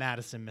joke about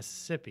Madison,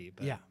 Mississippi,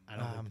 but Yeah, I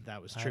don't think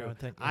that was I true. don't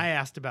think- I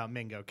asked about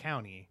Mingo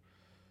County.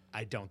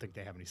 I don't think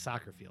they have any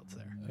soccer fields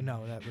there.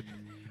 No, that would.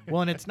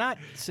 Well, and it's not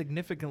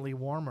significantly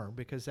warmer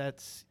because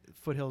that's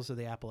foothills of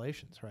the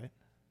Appalachians, right?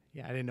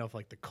 Yeah, I didn't know if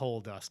like the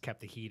coal dust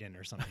kept the heat in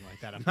or something like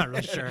that. I'm not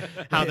really sure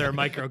how their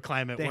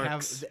microclimate They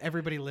works. have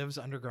everybody lives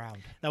underground.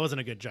 That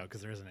wasn't a good joke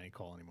because there isn't any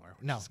coal anymore.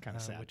 Which No, is kind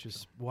of sad. which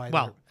is why.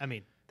 Well, I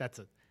mean,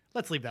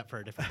 let's leave that for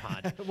a different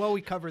pod. well,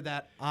 we covered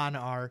that on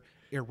our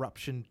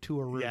eruption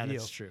tour review. Yeah,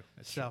 that's true.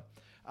 So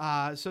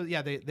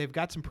yeah, they've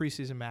got some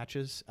preseason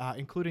matches,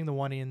 including the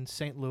one in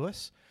St.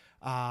 Louis,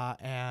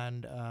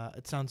 and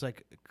it sounds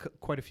like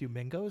quite a few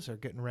Mingos are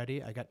getting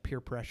ready. I got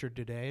peer pressured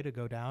today to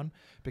go down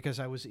because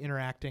I was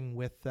interacting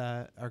with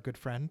our good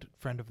friend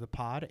of the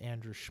pod,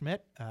 Andrew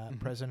Schmidt,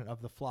 president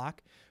of the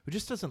Flock, who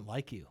just doesn't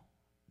like you,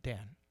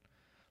 Dan.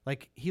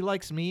 Like, he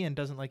likes me and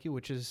doesn't like you,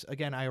 which is,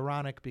 again,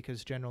 ironic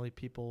because generally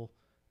people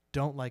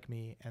don't like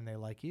me and they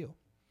like you.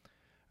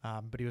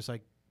 But he was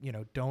like,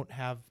 don't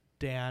have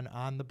Dan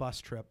on the bus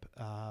trip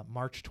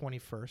March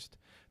 21st.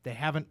 They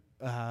haven't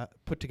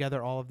put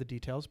together all of the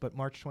details, but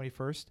March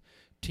 21st,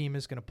 team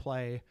is going to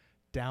play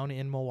down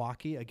in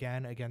Milwaukee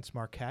again against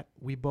Marquette.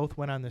 We both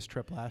went on this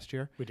trip last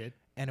year. We did.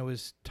 And it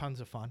was tons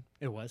of fun.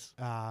 It was.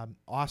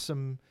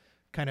 Awesome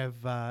kind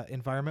of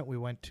environment. We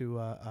went to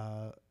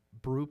a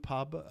brew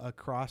pub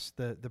across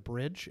the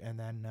bridge, and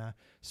then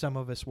some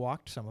of us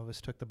walked, some of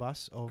us took the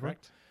bus over.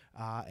 Correct.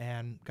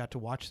 And got to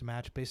watch the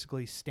match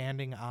basically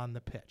standing on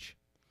the pitch.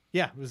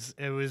 Yeah,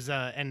 it was,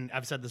 and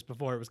I've said this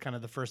before. It was kind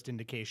of the first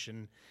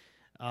indication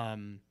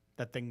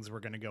that things were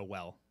going to go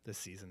well this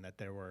season. That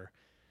there were,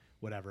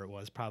 whatever it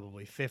was,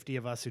 probably 50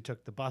 of us who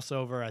took the bus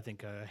over. I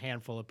think a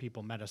handful of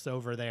people met us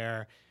over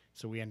there,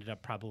 so we ended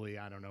up probably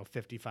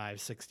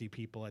 55, 60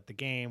 people at the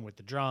game with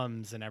the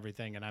drums and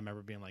everything. And I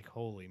remember being like,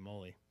 "Holy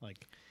moly!"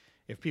 Like,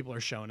 if people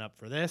are showing up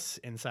for this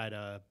inside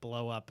a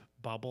blow-up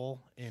bubble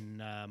in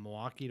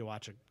Milwaukee to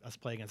watch us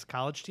play against a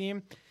college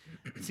team,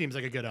 it seems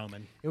like a good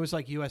omen. It was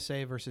like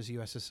USA versus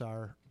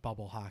USSR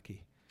bubble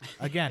hockey.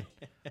 Again,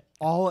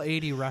 all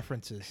 80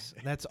 references.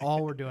 That's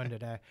all we're doing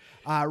today.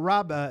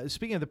 Rob,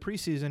 speaking of the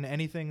preseason,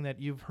 anything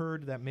that you've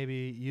heard that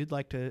maybe you'd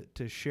like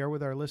to share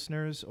with our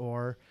listeners,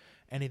 or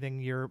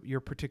anything you're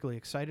particularly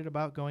excited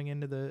about going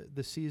into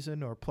the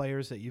season, or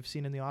players that you've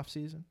seen in the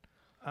offseason?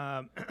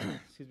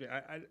 Excuse me.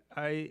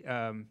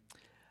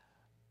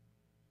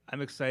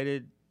 I'm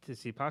excited to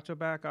see Pacho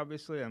back.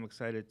 Obviously, I'm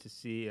excited to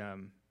see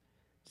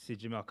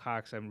Jamel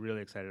Cox. I'm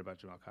really excited about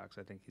Jamel Cox.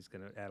 I think he's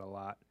going to add a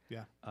lot.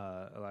 Yeah,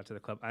 a lot to the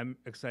club. I'm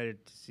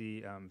excited to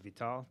see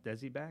Vital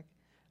Desi back.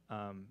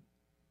 I'll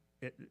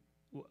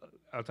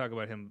talk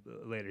about him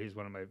later. He's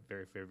one of my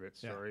very favorite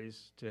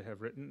stories to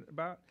have written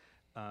about.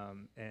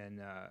 I'm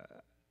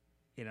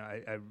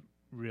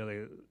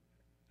really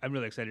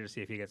excited to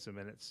see if he gets some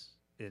minutes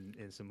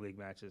in some league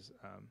matches,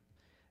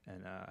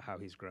 and how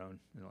he's grown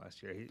in the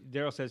last year.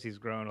 Daryl says he's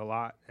grown a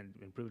lot and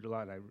improved a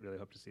lot, and I really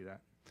hope to see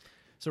that.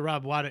 So,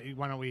 Rob, why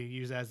don't we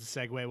use that as a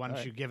segue? Why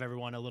don't you give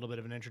everyone a little bit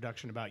of an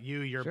introduction about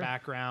you, your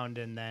background,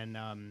 and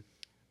then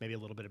maybe a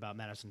little bit about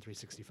Madison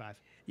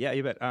 365? Yeah,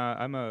 you bet.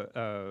 I'm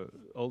a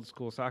old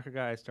school soccer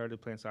guy. I started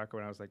playing soccer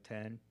when I was like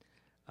 10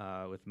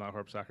 with Mount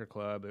Horeb Soccer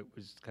Club. It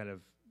was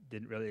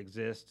didn't really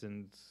exist,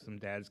 and some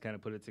dads kind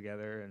of put it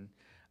together, and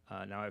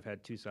now I've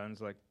had two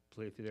sons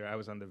play through there. I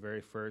was on the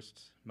very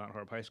first Mount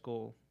Horeb High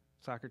School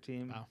soccer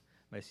team. Wow.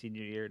 My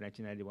senior year,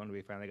 1991,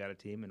 we finally got a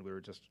team, and we were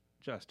just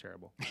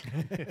terrible.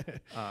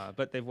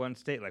 But they've won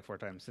state 4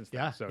 times since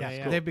then. So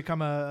cool. They've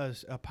become a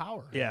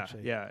power. Yeah,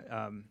 actually.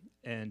 yeah.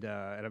 And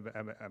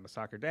I'm a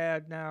soccer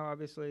dad now,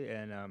 obviously,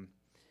 and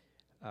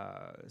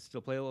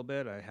still play a little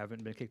bit. I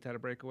haven't been kicked out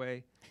of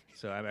breakaway,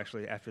 so I'm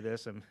actually, after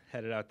this, I'm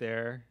headed out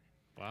there.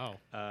 Wow.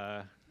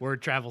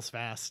 Word travels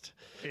fast.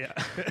 Yeah.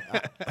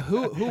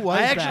 Who was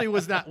I that? actually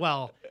was not.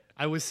 Well,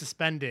 I was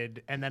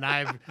suspended, and then I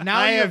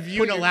have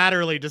you've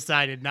unilaterally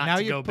decided not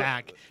to go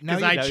back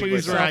because I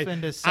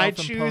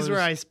choose where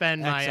I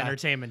spend my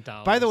entertainment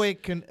dollars. By the way,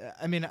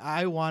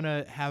 I want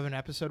to have an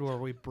episode where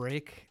we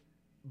break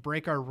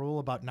our rule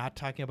about not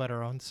talking about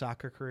our own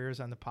soccer careers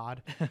on the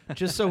pod,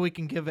 just so we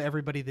can give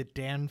everybody the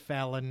Dan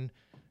Fallon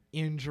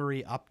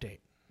injury update.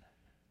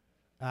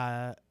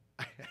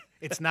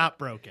 It's not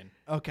broken.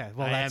 Okay,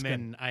 well, I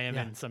am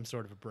in some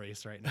sort of a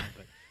brace right now,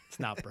 but it's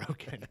not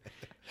broken.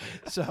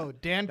 So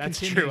Dan, that's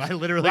continues. true. I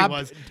literally Rob,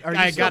 was. Are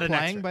you still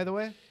playing, by the the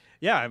way?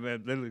 Yeah, I'm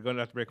literally going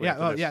out to breakaway. Yeah.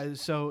 Oh, yeah.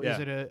 So is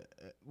it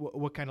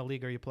what kind of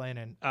league are you playing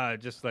in?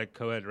 Just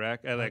co-ed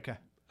rec.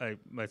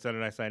 My son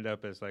and I signed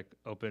up as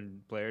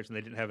open players, and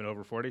they didn't have an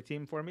over 40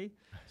 team for me,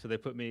 so they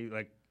put me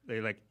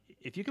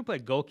if you can play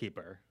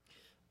goalkeeper,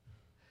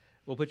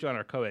 we'll put you on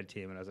our co-ed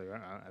team. And I was like,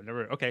 I've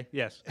never. Okay,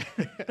 yes.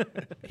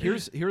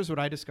 Here's what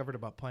I discovered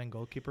about playing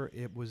goalkeeper.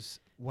 It was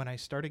when I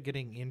started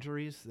getting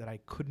injuries that I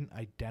couldn't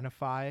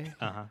identify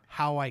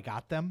how I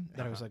got them.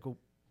 That I was like, oh,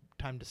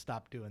 time to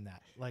stop doing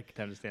that. Like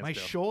my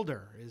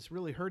shoulder is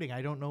really hurting.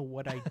 I don't know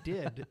what I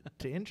did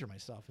to injure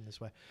myself in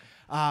this way.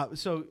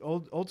 So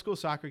old school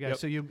soccer guys. Yep.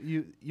 So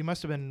you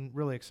must have been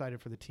really excited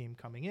for the team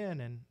coming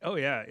in. And oh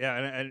yeah,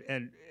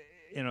 and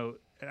you know,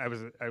 I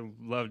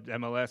loved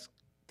MLS.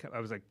 I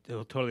was like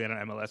totally on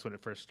MLS when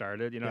it first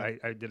started. You know, yeah.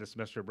 I did a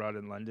semester abroad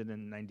in London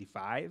in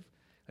 '95,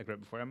 like right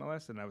before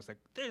MLS, and I was like,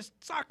 "There's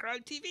soccer on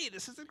TV.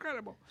 This is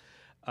incredible."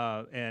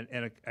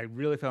 And I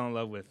really fell in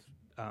love with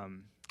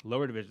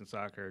lower division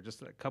soccer.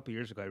 Just a couple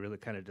years ago, I really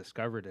kind of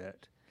discovered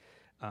it.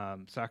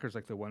 Soccer's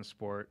like the one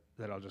sport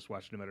that I'll just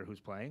watch no matter who's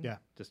playing. Yeah.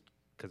 Just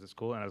because it's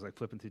cool. And I was like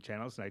flipping through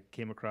channels, and I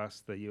came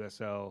across the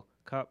USL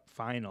Cup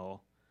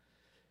final.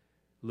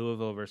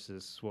 Louisville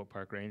versus Swope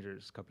Park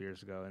Rangers a couple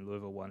years ago, and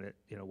Louisville won it,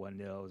 1-0.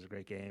 It was a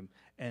great game,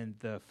 and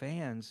the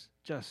fans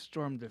just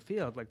stormed the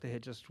field like they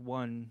had just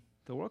won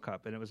the World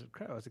Cup, and it was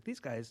incredible. I was like,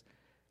 these guys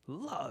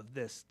love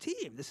this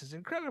team. This is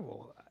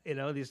incredible,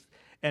 these,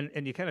 and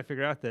you kind of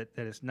figure out that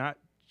it's not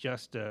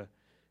just a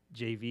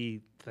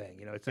JV thing.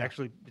 It's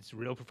actually it's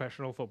real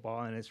professional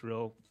football, and it's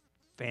real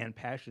fan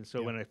passion.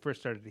 So when I first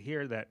started to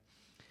hear that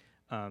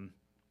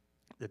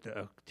that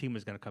the team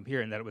was going to come here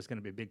and that it was going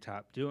to be Big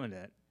Top doing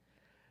it.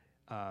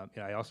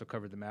 I also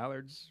covered the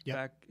Mallards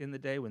back in the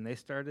day when they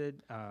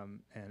started,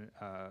 and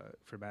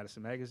for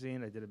Madison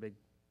Magazine, I did a big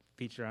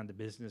feature on the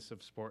business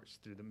of sports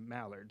through the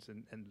Mallards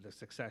and the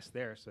success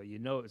there. So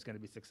it was going to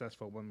be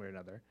successful one way or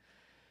another.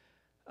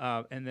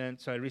 And then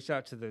so I reached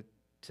out to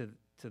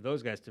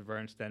those guys, to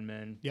Vern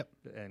Stenman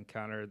and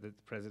Connor, the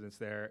presidents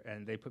there,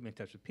 and they put me in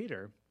touch with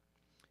Peter.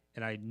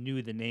 And I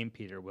knew the name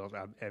Peter. Well,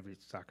 every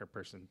soccer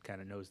person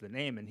kind of knows the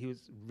name. And he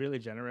was really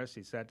generous.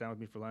 He sat down with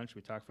me for lunch.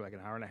 We talked for like an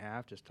hour and a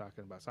half, just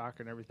talking about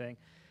soccer and everything.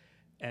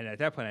 And at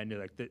that point, I knew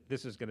like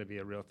this is going to be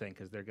a real thing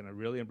because they're going to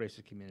really embrace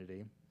the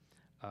community,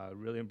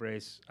 really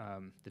embrace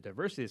the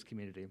diversity of this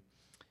community.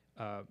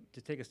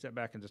 To take a step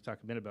back and just talk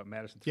a minute about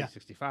Madison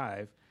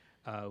 365,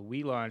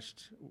 we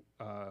launched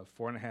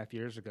 4.5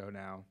 years ago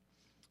now.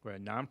 We're a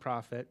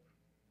nonprofit,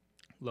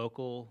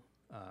 local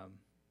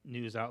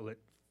news outlet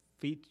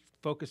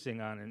focusing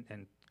on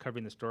and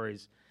covering the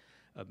stories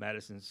of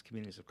Madison's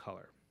communities of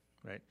color,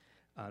 right?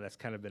 That's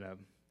kind of been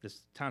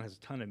this town has a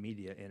ton of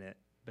media in it,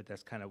 but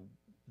that's kind of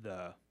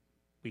the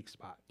weak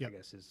spot, I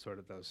guess, is sort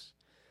of those,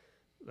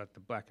 like the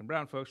black and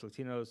brown folks,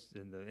 Latinos,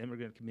 and the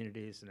immigrant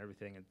communities and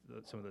everything, and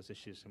some of those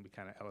issues, and we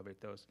kind of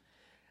elevate those.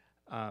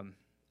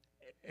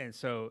 And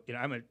so,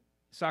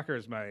 soccer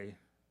is my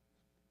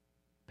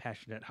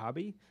passionate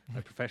hobby.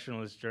 My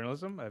professional is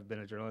journalism. I've been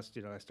a journalist.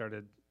 I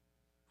started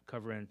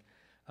covering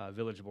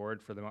Village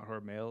Board for the Mount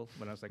Horeb Mail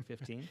when I was like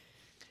 15.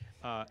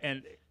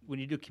 And when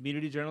you do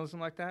community journalism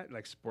like that,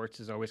 like sports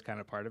is always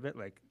kind of part of it.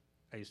 Like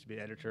I used to be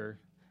editor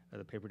of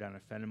the paper down in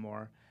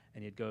Fenimore,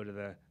 and you'd go to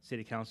the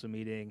city council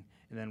meeting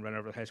and then run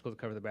over to the high school to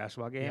cover the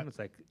basketball game. Yep. It's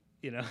like,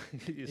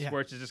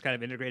 sports is just kind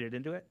of integrated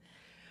into it.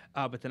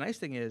 But the nice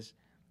thing is,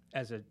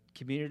 as a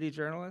community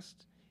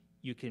journalist,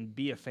 you can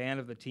be a fan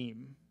of the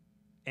team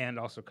and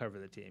also cover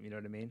the team. You know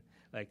what I mean?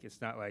 Like,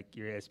 it's not like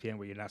your ESPN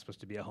where you're not supposed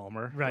to be a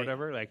homer or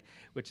whatever,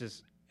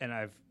 and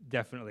I've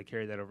definitely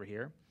carried that over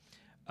here.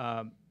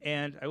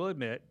 And I will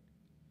admit,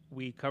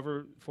 we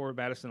cover Forward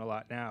Madison a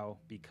lot now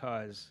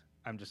because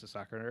I'm just a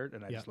soccer nerd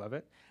and I just love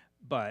it.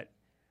 But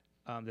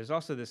there's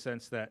also this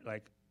sense that,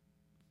 like,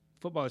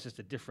 football is just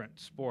a different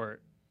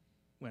sport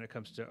when it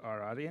comes to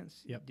our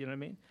audience. Yep. Do you know what I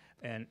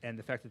mean? And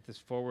the fact that this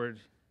Forward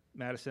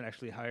Madison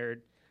actually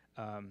hired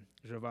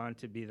Jovan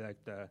to be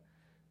like the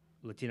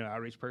Latino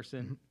outreach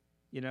person,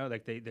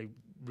 like they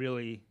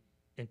really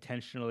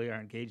intentionally are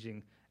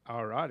engaging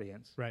our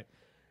audience. Right.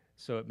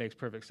 So it makes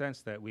perfect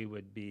sense that we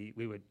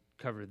would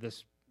cover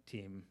this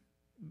team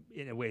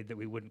in a way that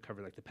we wouldn't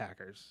cover like the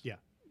Packers. Yeah.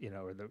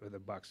 Or the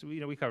Bucks.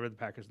 We cover the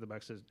Packers and the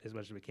Bucks as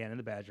much as we can, and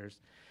the Badgers.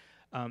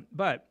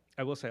 But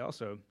I will say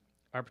also,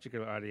 our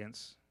particular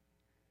audience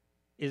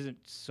isn't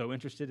so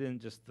interested in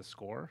just the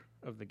score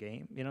of the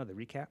game, the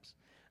recaps.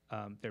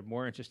 They're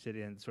more interested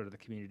in sort of the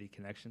community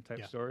connection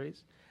type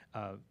stories.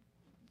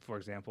 For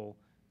example,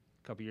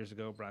 a couple years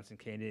ago, Bronson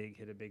Koenig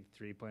hit a big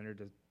three-pointer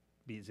to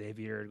beat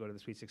Xavier to go to the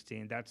Sweet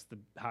 16. That's the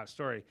hot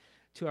story.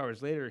 2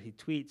 hours later, he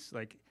tweets,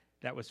 like,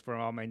 that was for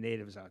all my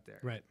natives out there.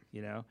 Right.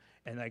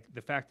 And, like,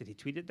 the fact that he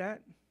tweeted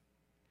that,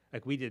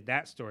 like, we did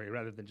that story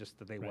rather than just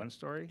the They Won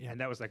story. Yeah. And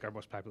that was, like, our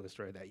most popular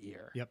story that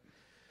year. Yep.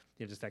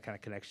 Just that kind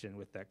of connection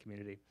with that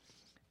community.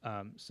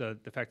 So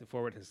the fact that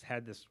Forward has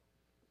had this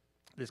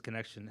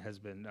connection has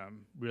been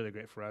really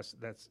great for us.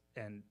 That's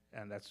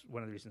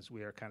one of the reasons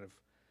we are kind of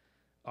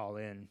all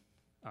in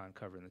on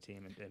covering the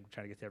team and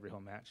trying to get to every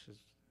home match.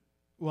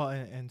 Well,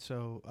 and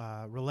so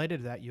related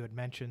to that, you had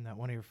mentioned that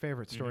one of your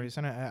favorite stories,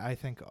 and I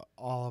think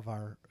all of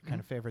our kind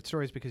of favorite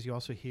stories, because you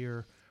also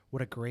hear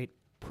what a great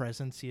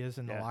presence he is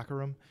in the locker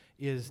room,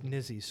 is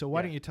Nizzy. So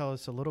why don't you tell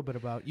us a little bit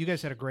about, you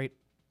guys had a great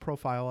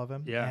profile of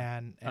him. Yeah.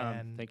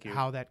 And Thank you.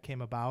 how that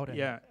came about. And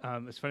Yeah,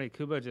 it's funny.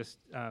 Kuba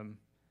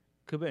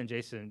and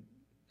Jason,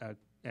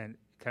 and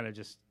kind of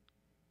just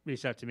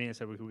reached out to me and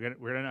said, we're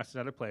gonna announce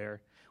another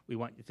player. We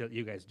want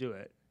you guys do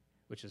it,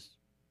 which is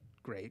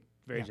great,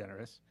 very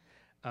generous.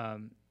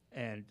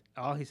 And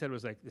all he said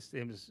was like, this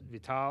name is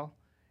Vital,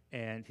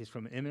 and he's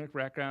from an immigrant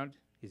background.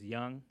 He's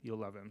young. You'll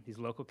love him. He's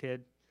a local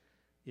kid.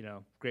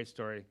 Great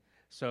story.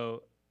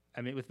 So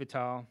I meet with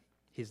Vital.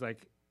 He's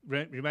like,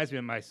 reminds me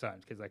of my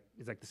son, because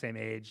he's like the same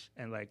age.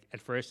 And like at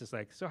first it's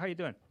like, so how you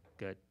doing?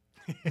 Good.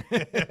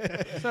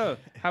 So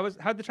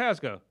how'd the trials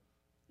go?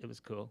 It was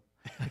cool.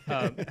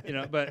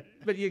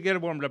 But you get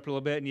him warmed up a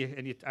little bit,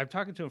 and I'm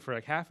talking to him for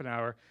like half an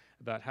hour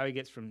about how he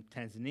gets from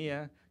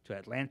Tanzania to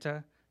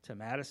Atlanta to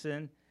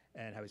Madison,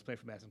 and how he's playing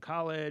for Madison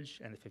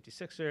College and the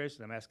 56ers.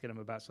 And I'm asking him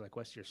about, so like,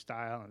 what's your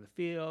style on the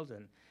field,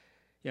 and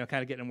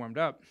kind of getting him warmed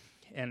up.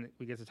 And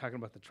we get to talking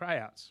about the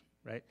tryouts,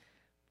 right?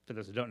 For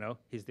those who don't know,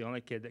 he's the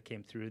only kid that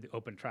came through the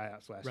open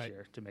tryouts last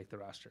year to make the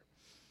roster.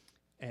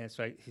 And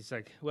so he's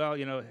like, well,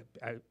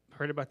 I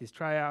heard about these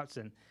tryouts,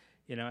 and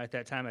at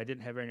that time I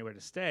didn't have anywhere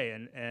to stay,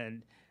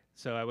 and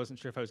so I wasn't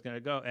sure if I was going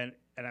to go. And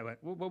I went,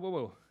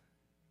 whoa.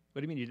 What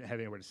do you mean you didn't have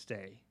anywhere to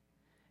stay?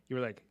 You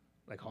were like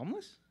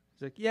homeless?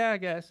 He's like, yeah, I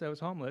guess I was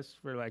homeless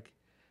for like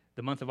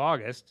the month of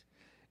August.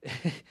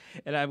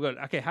 And I'm going,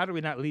 okay, how do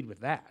we not lead with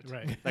that?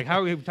 Right. Like,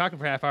 how are we talking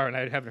for a half hour and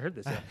I haven't heard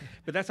this yet?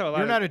 But that's how a lot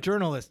You're not a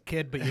journalist,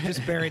 kid, but you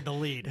just buried the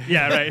lead.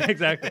 Yeah, right,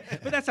 exactly.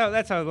 But that's how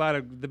a lot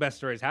of the best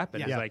stories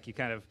happen. Yeah. Is like you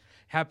kind of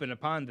happen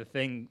upon the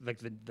thing, like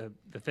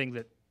the thing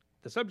that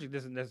the subject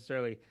isn't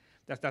necessarily,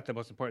 that's not the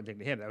most important thing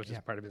to him. That was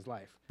just part of his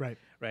life. Right.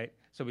 Right.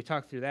 So we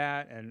talked through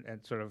that, and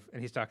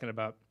he's talking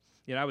about,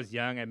 I was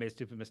young, I made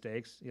stupid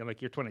mistakes.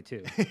 Like, you're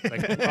 22,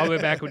 like all the way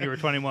back when you were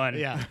 21.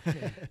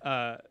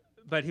 Yeah.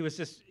 But he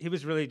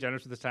was really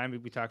generous with his time.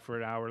 We talked for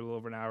an hour, a little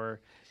over an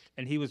hour,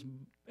 and he was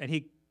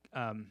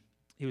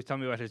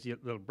telling me about his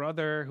little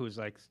brother who was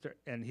like,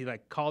 and he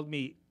like called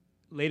me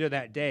later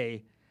that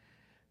day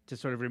to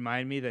sort of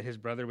remind me that his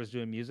brother was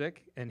doing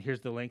music, and here's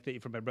the link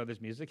for my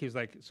brother's music. He was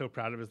like so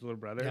proud of his little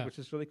brother, which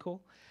is really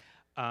cool.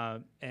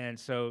 And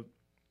so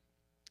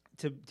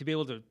to be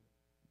able to,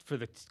 for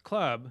the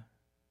club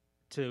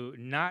to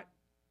not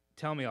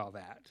tell me all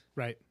that,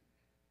 Right.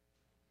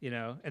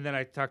 And then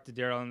I talked to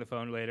Daryl on the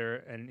phone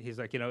later, and he's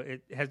like,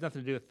 it has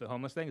nothing to do with the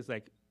homeless thing. It's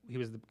like, he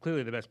was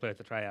clearly the best player at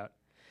the tryout,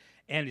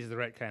 and he's the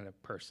right kind of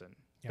person.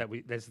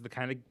 That's the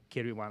kind of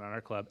kid we want on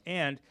our club.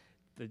 And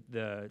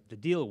the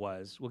deal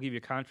was, we'll give you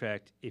a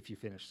contract if you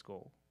finish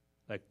school.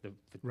 Like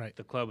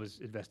the club was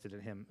invested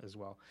in him as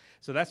well.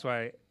 So that's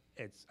why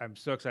I'm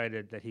so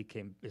excited that he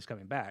is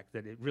coming back,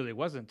 that it really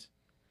wasn't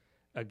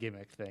a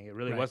gimmick thing. It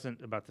really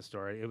wasn't about the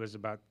story. It was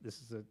about,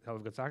 this is a hell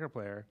of a good soccer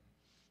player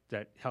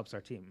that helps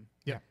our team.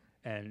 Yeah.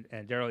 And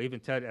Daryl even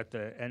said at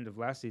the end of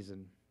last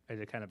season, I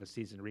did kind of a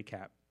season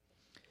recap.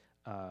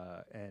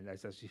 And I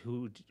said,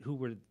 who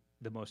were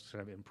the most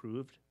kind of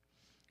improved?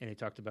 And he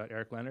talked about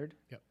Eric Leonard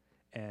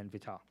and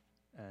Vital.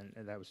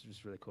 And that was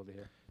just really cool to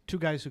hear. Two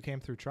guys who came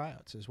through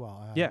tryouts as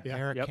well.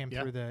 Eric came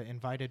through the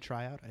invited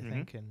tryout, I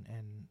think, and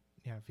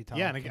Vital.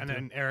 Yeah,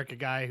 and Eric, a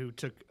guy who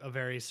took a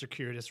very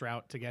circuitous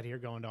route to get here,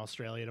 going to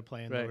Australia to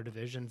play in lower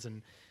divisions,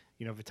 and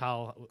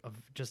Vital, of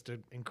just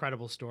an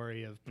incredible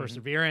story of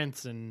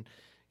perseverance and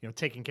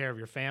taking care of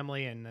your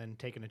family and then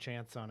taking a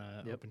chance on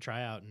a open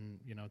tryout, and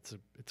it's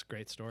a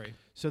great story.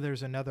 So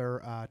there's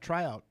another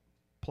tryout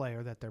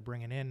player that they're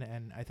bringing in,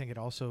 and I think it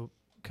also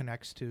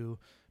connects to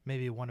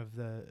maybe one of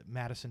the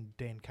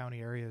Madison-Dane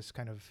County area's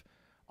kind of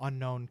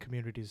unknown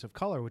communities of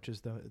color, which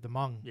is the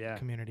Hmong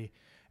community,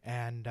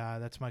 and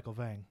that's Michael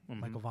Vang.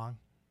 Michael Vang.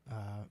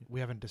 We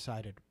haven't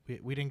decided.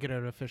 We didn't get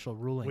an official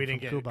ruling. We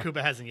didn't get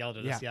Kuba hasn't yelled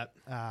at us yet.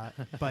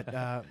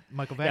 But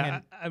Michael Vang. Yeah,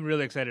 I'm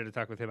really excited to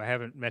talk with him. I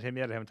haven't met him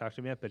yet. I haven't talked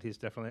to him yet, but he's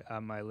definitely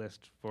on my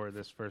list for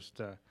this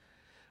first.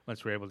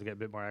 Once we're able to get a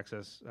bit more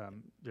access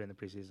during the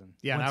preseason.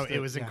 Yeah, it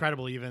was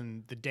incredible.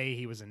 Even the day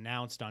he was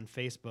announced on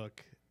Facebook,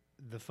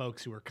 the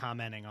folks who were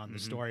commenting on the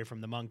story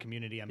from the Hmong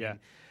community, I mean,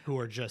 who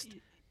were just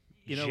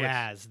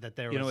jazzed that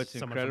there was what's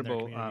someone incredible.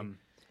 from their community.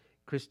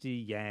 Christy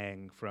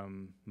Yang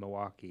from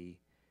Milwaukee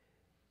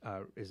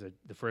is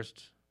the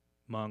first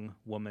Hmong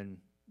woman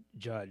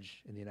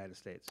judge in the United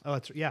States. Oh,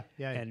 that's yeah.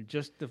 And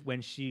just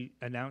when she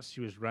announced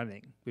she was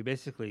running, we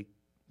basically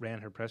ran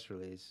her press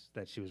release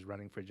that she was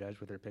running for judge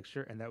with her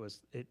picture, and that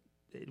was it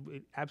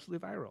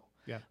absolutely viral.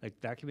 Yeah, like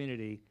that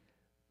community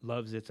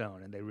loves its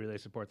own, and they really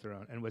support their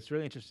own. And what's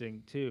really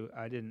interesting too,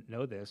 I didn't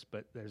know this,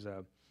 but there's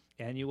a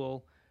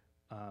annual.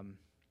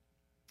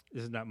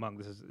 This is not Hmong.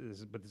 This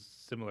is but this is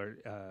similar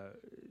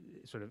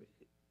sort of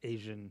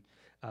Asian.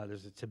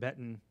 There's a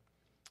Tibetan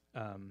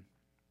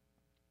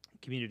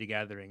community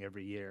gathering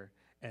every year,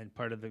 and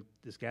part of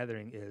this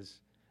gathering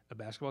is a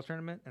basketball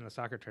tournament and a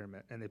soccer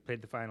tournament, and they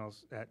played the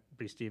finals at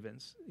Bree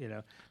Stevens.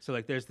 So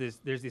like there's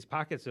these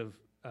pockets of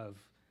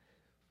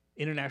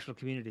international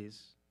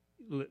communities,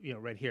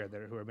 right here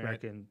who are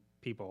American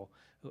people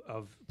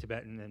of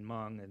Tibetan and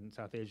Hmong and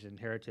South Asian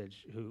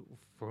heritage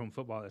for whom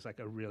football is like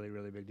a really,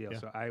 really big deal.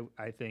 So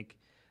I think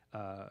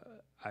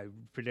I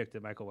predict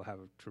that Michael will have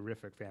a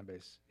terrific fan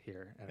base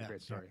here and a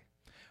great story.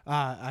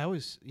 I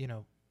always,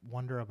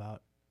 wonder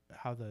about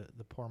how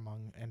the poor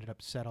Hmong ended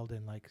up settled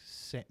in like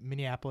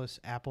Minneapolis,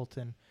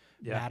 Appleton,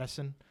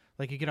 Madison.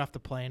 Like you get off the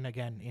plane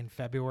again in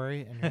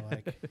February, and you're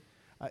like,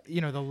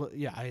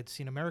 I had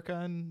seen America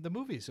in the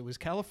movies. It was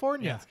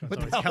California. Yeah,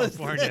 it's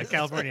always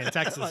California and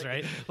Texas,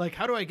 right? Like,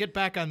 how do I get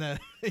back on the,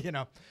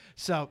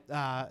 So,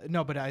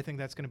 no, but I think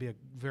that's going to be a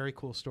very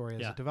cool story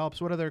as it develops.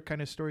 What other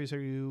kind of stories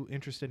are you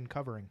interested in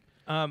covering?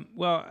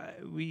 Well,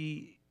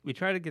 we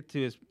try to get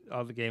to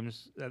all the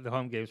games, the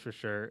home games for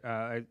sure.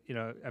 I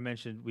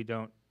mentioned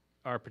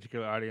our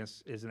particular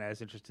audience isn't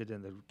as interested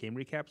in the game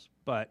recaps,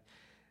 but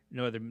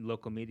no other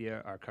local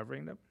media are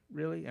covering them,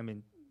 really. I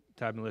mean,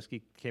 Todd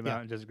Maliski came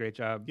out and does a great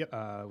job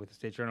with the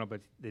State Journal,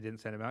 but they didn't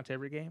send him out to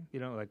every game.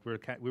 Like we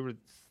were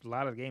a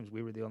lot of the games,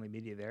 we were the only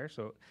media there,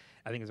 so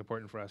I think it's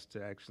important for us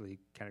to actually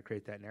kind of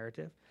create that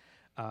narrative.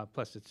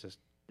 Plus, it's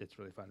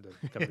really fun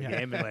to cover the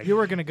game. And you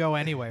were going to go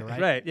anyway,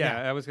 right? Right.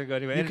 Yeah, I was going to go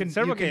anyway. You can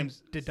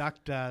games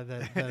deduct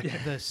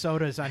the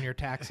sodas on your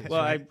taxes.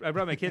 Well, right? I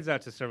brought my kids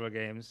out to several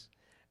games,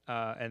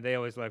 and they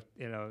always loved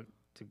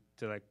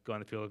to like go on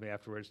the field with me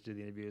afterwards, do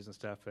the interviews and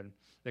stuff. And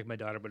like my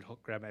daughter would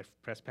grab my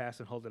press pass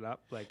and hold it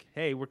up, like,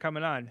 "Hey, we're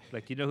coming on."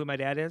 Like, do you know who my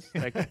dad is?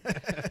 Like,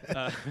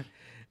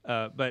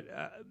 but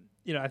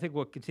I think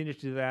we'll continue to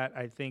do that.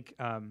 I think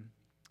I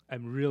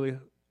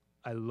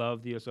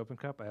love the U.S. Open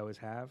Cup. I always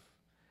have.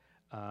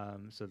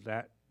 So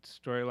that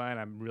storyline,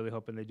 I'm really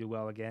hoping they do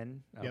well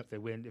again. If they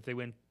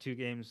win 2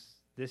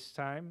 games this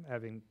time,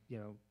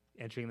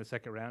 entering the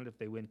second round, if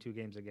they win 2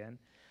 games again,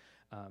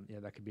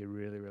 that could be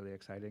really, really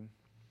exciting.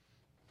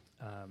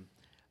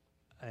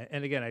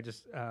 And again,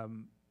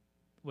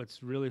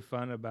 what's really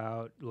fun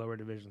about lower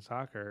division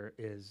soccer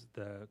is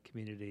the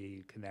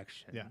community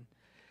connection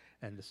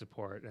and the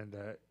support and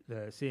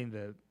the seeing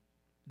the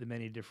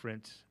many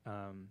different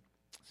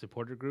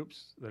supporter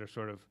groups that are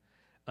sort of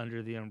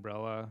under the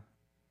umbrella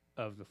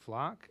of the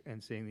Flock,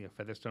 and seeing the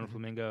Featherstone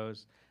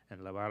Flamingos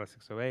and Lavada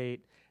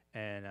 608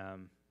 and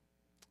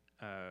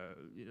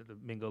the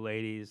Mingo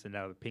Ladies, and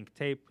now the Pink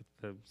Tape with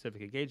the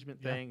civic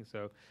engagement thing.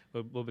 So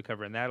we'll be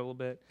covering that a little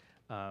bit.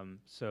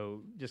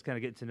 So just kind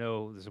of getting to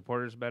know the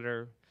supporters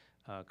better,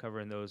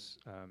 covering those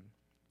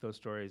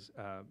stories,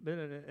 and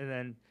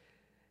then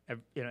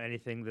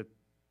anything that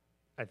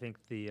I think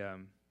the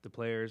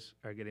players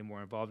are getting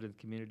more involved in the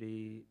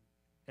community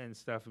and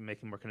stuff, and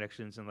making more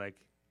connections, and like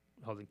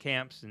holding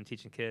camps and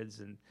teaching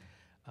kids, and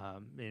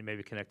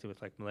maybe connecting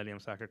with like Millennium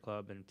Soccer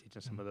Club and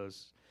teaching some of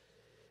those,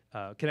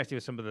 connecting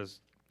with some of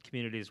those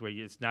communities where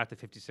it's not the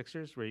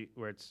 56ers,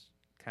 where it's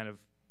kind of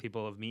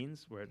people of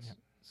means, where it's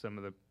some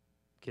of the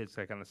kids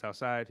like on the South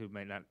Side who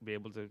might not be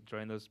able to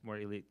join those more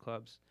elite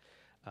clubs.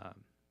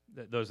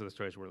 Those are the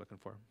stories we're looking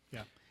for.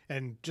 Yeah.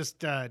 And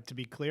just to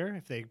be clear,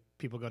 if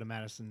people go to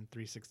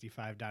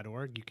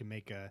Madison365.org, you can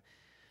make a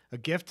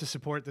gift to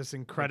support this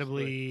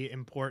incredibly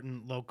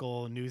important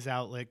local news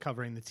outlet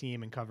covering the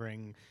team and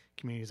covering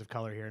communities of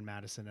color here in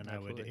Madison. And I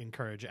would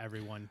encourage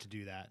everyone to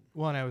do that.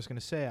 Well, and I was going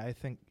to say, I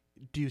think,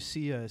 do you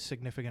see a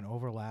significant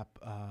overlap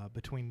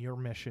between your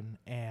mission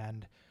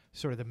and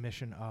sort of the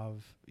mission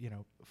of,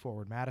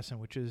 Forward Madison,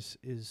 which is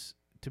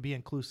to be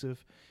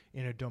inclusive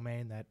in a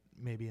domain that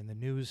maybe in the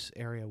news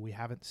area we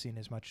haven't seen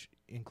as much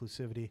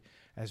inclusivity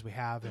as we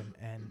have. And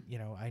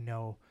I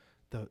know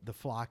the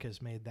Flock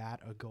has made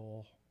that a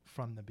goal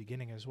from the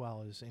beginning, as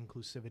well as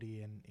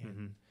inclusivity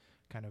and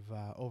kind of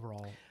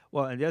overall.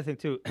 Well, and the other thing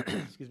too,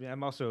 excuse me,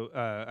 I'm also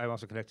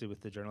connected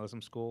with the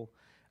journalism school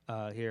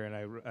here, and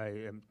I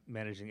am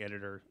managing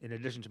editor. In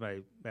addition to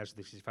my Madison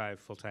 365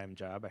 full-time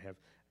job, I have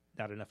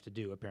not enough to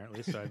do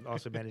apparently, so I'm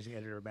also managing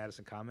editor of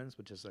Madison Commons,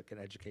 which is like an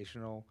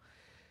educational.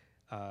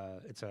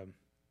 It's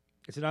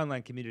an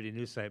online community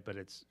news site, but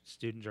it's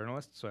student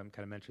journalists, so I'm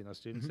kind of mentoring those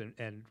students.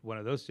 And one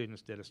of those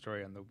students did a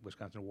story on the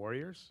Wisconsin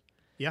Warriors.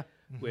 Yeah,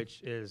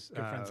 which is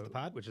good friends of the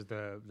pod, which is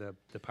the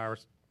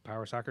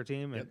power soccer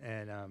team,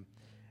 and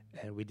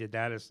we did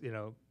that as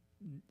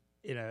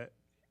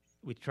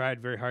we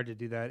tried very hard to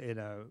do that in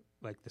a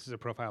this is a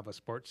profile of a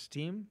sports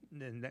team,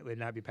 and that would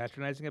not be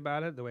patronizing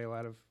about it the way a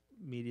lot of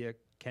media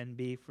can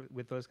be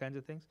with those kinds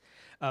of things.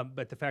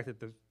 But the fact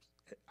that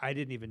I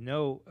didn't even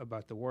know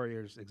about the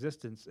Warriors'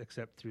 existence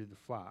except through the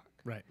Flock.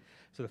 Right.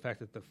 So the fact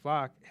that the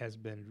Flock has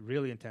been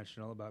really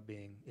intentional about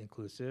being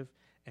inclusive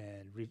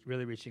and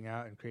really reaching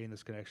out and creating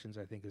those connections,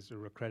 I think, is a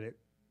real credit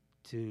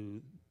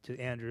to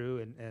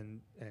Andrew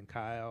and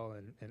Kyle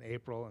and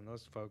April and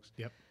those folks.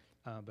 Yep.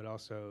 But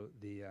also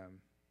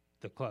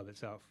the club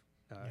itself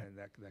and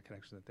that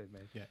connection that they've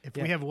made. Yeah. If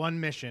we have one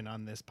mission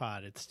on this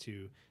pod, it's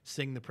to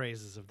sing the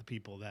praises of the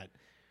people that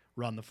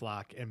run the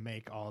Flock and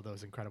make all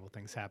those incredible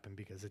things happen,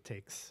 because it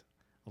takes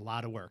a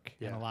lot of work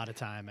and a lot of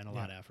time and a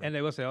lot of effort. And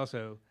I will say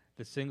also,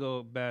 the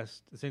single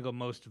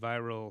most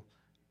viral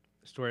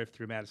story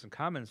through Madison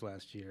Commons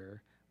last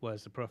year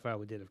was the profile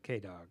we did of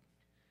K-Dog.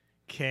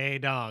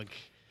 K-Dog.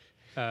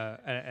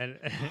 And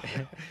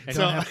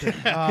So- Don't have to-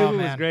 Cuba oh, was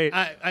man. great.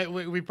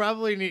 We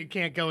probably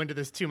can't go into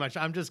this too much.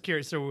 I'm just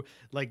curious. So,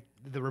 like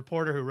the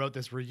reporter who wrote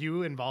this, were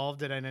you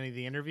involved in any of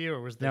the interview,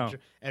 or was there? No.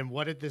 And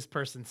what did this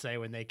person say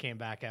when they came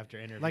back after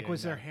interviewing? Like,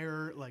 was their them?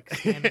 hair like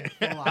standing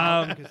full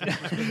out because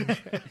it was being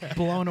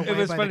blown away It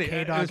was by funny. the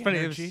K It Dog was funny.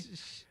 energy?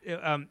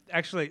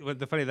 Actually, what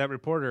the funny, that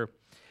reporter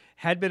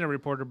had been a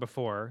reporter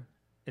before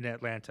in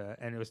Atlanta,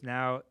 and it was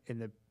now in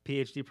the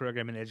PhD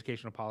program in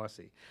educational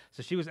policy.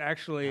 So she was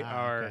actually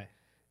our okay.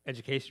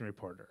 education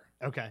reporter.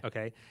 Okay.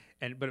 Okay,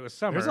 but it was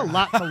summer. There's a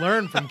lot to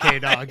learn from K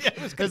Dog.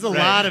 There's a Right.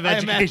 lot of I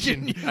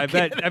education.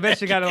 imagine I bet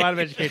she got a lot of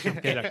education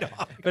from K-Dog.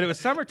 But it was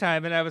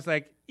summertime, and I was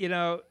like,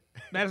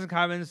 Madison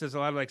Commons, there's a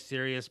lot of like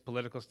serious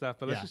political stuff,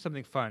 but let's Yeah. do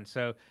something fun.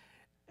 So,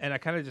 and I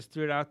kind of just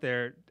threw it out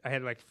there. I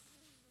had like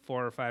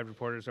 4 or 5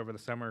 reporters over the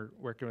summer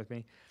working with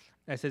me.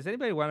 I said, does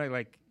anybody want to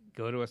like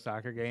go to a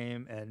soccer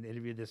game and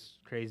interview this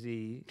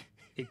crazy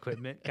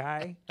equipment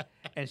guy?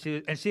 And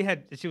she's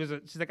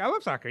like, I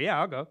love soccer. Yeah,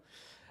 I'll go.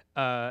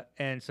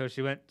 And so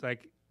she went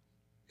like,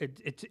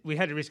 we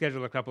had to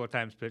reschedule a couple of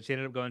times, but she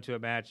ended up going to a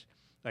match,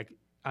 like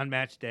on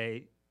match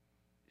day.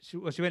 She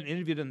went and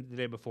interviewed him the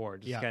day before,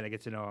 just Yeah. kind of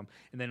get to know him,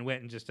 and then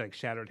went and just like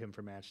shadowed him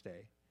for match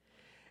day,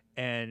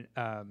 and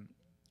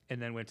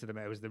then went to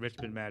it was the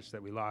Richmond match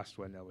that we lost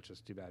 1-0, which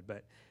was too bad.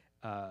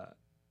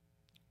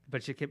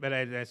 But she came, but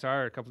I saw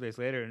her a couple days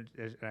later, and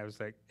I was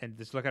like, and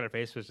this look on her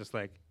face was just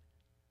like,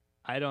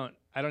 I don't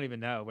even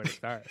know where to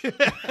start. Like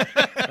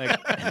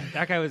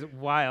that guy was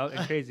wild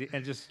and crazy,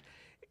 and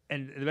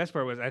the best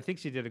part was I think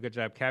she did a good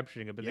job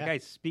capturing it, but the Yeah. guy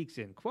speaks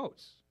in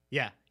quotes,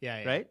 Yeah.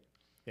 right?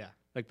 Yeah.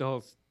 Like the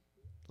whole.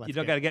 Let's You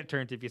don't get- got to get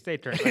turned if you stay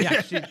turned.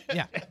 Like,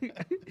 Yeah.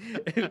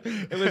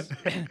 it was,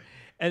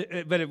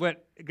 but it went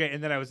great.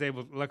 And then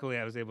luckily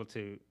I was able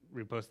to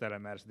repost that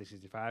on Madison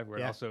 365, where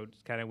it Yeah. also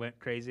kind of went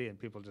crazy, and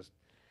people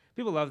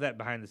love that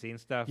behind the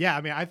scenes stuff. Yeah,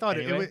 I mean, I thought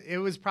Anyway. it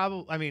was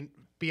probably. I mean,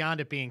 beyond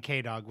it being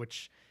K Dog,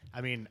 which I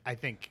mean, I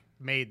think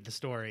made the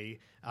story.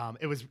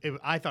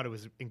 I thought it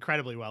was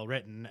incredibly well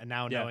written, and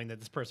now Yeah. knowing that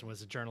this person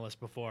was a journalist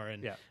before,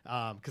 and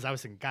Yeah. because I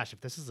was thinking, gosh,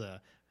 if this is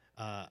an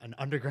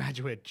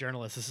undergraduate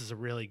journalist, this is a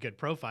really good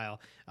profile.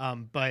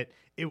 But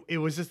it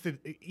was just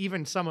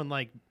even someone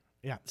like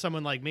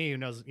me who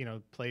knows,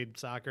 played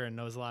soccer and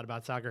knows a lot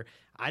about soccer.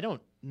 I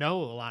don't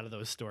know a lot of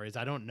those stories.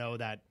 I don't know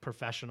that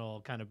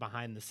professional kind of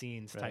behind the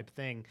scenes Right. type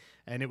thing.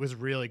 And it was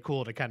really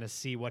cool to kind of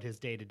see what his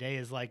day to day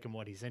is like and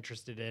what he's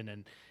interested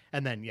in.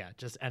 And then,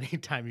 just any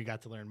time you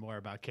got to learn more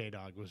about K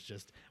Dog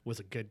was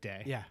a good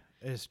day. Yeah,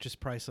 it's just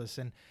priceless.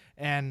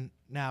 And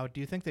now, do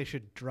you think they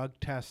should drug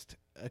test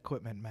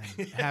equipment men?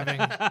 Having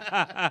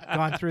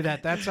gone through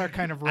that, that's our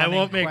kind of I running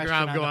won't make question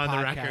Grom go on the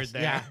podcast. record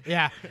there.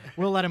 Yeah,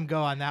 we'll let him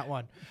go on that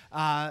one.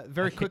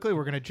 Very quickly,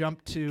 we're going to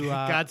jump to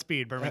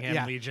Godspeed, Birmingham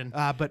yeah. Legion.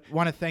 But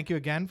want to thank you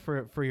again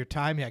for your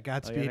time. Yeah,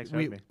 Godspeed. thanks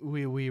for having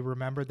we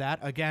remembered that.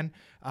 Again,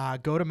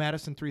 go to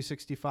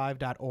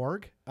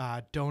Madison365.org.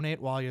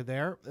 Donate while you're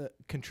there.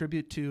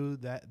 Contribute to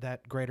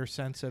that greater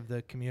sense of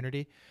the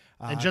community.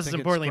 And I just as think it's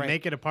importantly, great.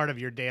 make it a part of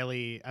your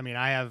daily. I mean,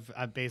 I'm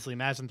basically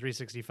Madison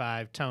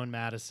 365, Tone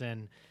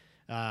Madison,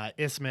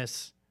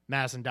 Isthmus,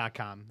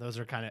 Madison.com. Those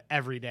are kind of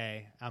every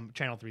day.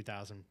 Channel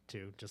 3000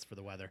 too, just for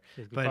the weather.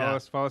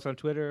 But follow us on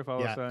Twitter.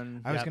 Follow yeah. us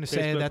on. I was Yeah, going to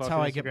say Facebook, that's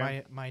follow how us I on get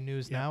Instagram. my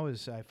news Yep. now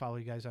is I follow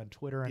you guys on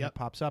Twitter and Yep. it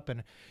pops up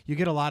and you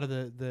get a lot of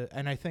the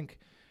and I think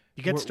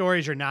you get we're-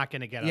 stories you're not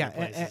going to get Yeah, other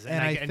places,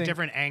 and I and think-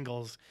 different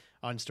angles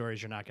on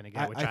stories you're not going to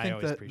get, which I think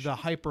always the appreciate.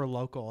 hyper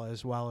local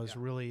as well is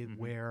Yeah. really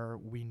where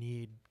we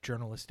need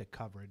journalistic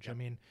coverage. I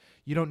mean,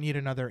 you don't need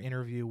another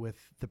interview with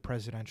the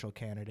presidential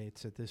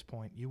candidates at this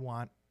point. You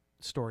want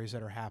stories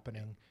that are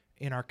happening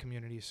in our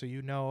community, so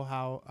you know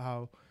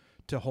how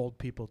to hold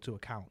people to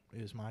account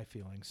is my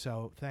feeling.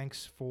 So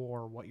thanks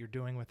for what you're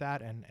doing with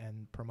that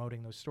and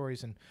promoting those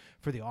stories and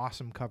for the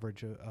awesome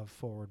coverage of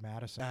Forward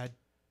Madison.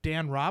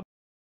 Dan, Rob,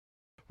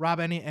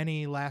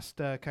 any last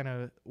kind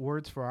of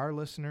words for our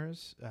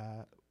listeners?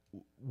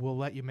 We'll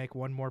let you make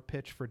one more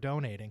pitch for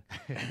donating.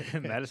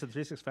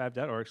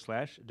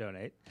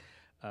 Madison365.org/donate.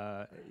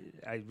 I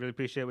really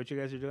appreciate what you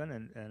guys are doing,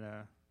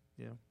 and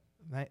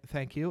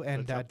Thank you.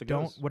 And Let's help the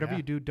don't goals. whatever Yeah.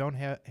 you do, don't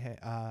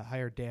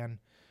hire Dan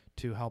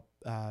to help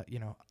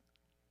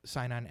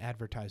sign on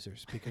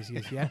advertisers because he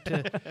has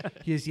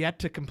yet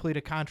to complete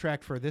a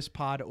contract for this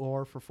pod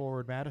or for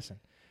Forward Madison.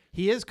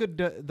 He is good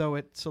though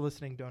at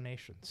soliciting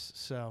donations.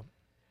 So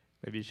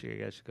maybe you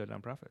guys should go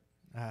nonprofit.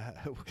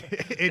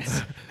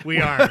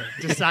 We are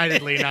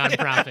decidedly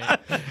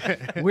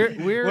nonprofit. we're Is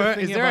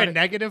thinking there about a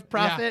negative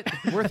profit?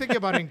 Yeah, we're thinking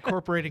about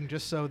incorporating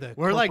just so the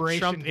We're like corporation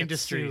Trump gets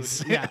Industries.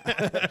 sued.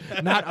 Yeah,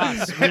 not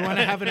us. We want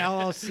to have an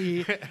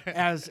LLC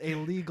as a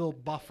legal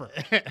buffer,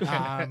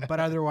 but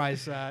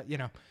otherwise,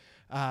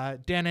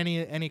 Dan,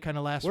 any kind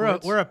of last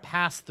words? We're a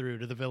pass through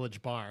to the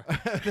Village Bar.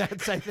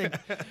 That's I think.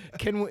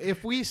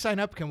 If we sign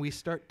up, can we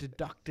start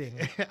deducting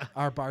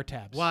our bar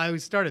tabs? Well, I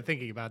started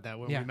thinking about that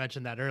when Yeah. we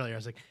mentioned that earlier. I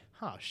was like,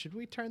 should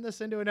we turn this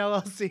into an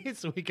LLC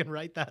so we can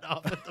write that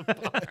off at the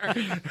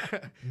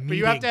bar? But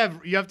you have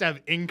to have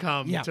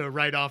income to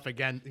write off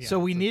again. Yeah, so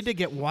we need to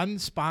get one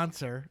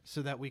sponsor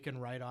so that we can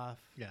write off.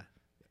 Yeah.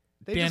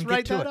 They Dan, just get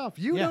write to that it. off.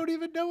 You Yeah. don't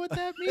even know what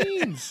that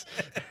means.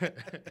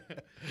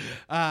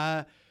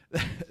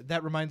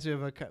 That reminds me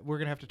of we're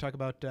going to have to talk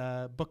about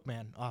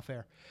Bookman off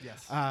air.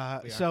 Yes,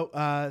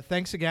 So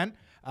thanks again.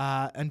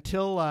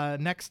 Until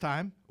next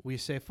time, we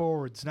say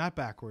forwards, not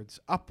backwards,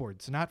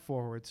 upwards, not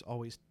forwards,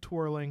 always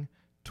twirling,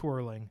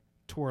 twirling,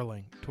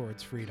 twirling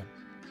towards freedom.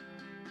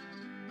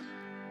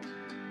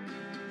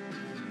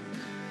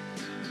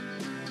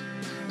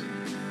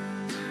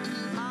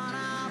 On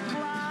our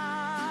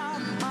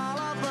block, all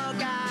of the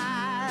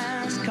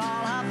guys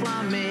call her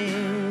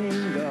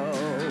Flamingo,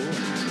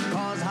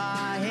 'cause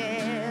her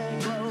hair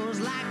glows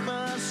like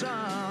the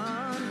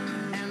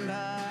sun, and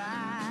her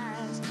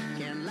eyes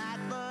can light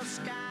the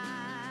skies.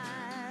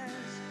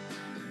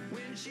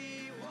 When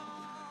she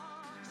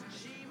walks,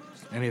 she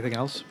moves. Anything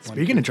else?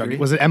 Speaking of drugs,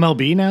 was it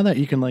MLB now that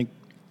you can like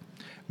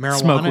Marijuana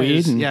smoke weed?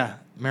 is,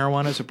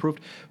 marijuana is approved.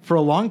 For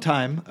a long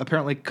time,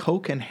 apparently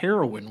coke and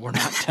heroin were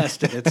not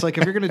tested. It's like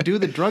if you're going to do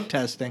the drug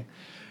testing,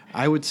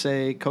 I would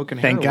say coke and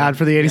heroin. Thank God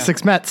for the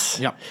 '86 Mets.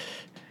 Yep.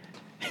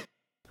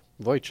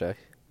 Wojciech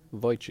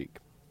Wojcik.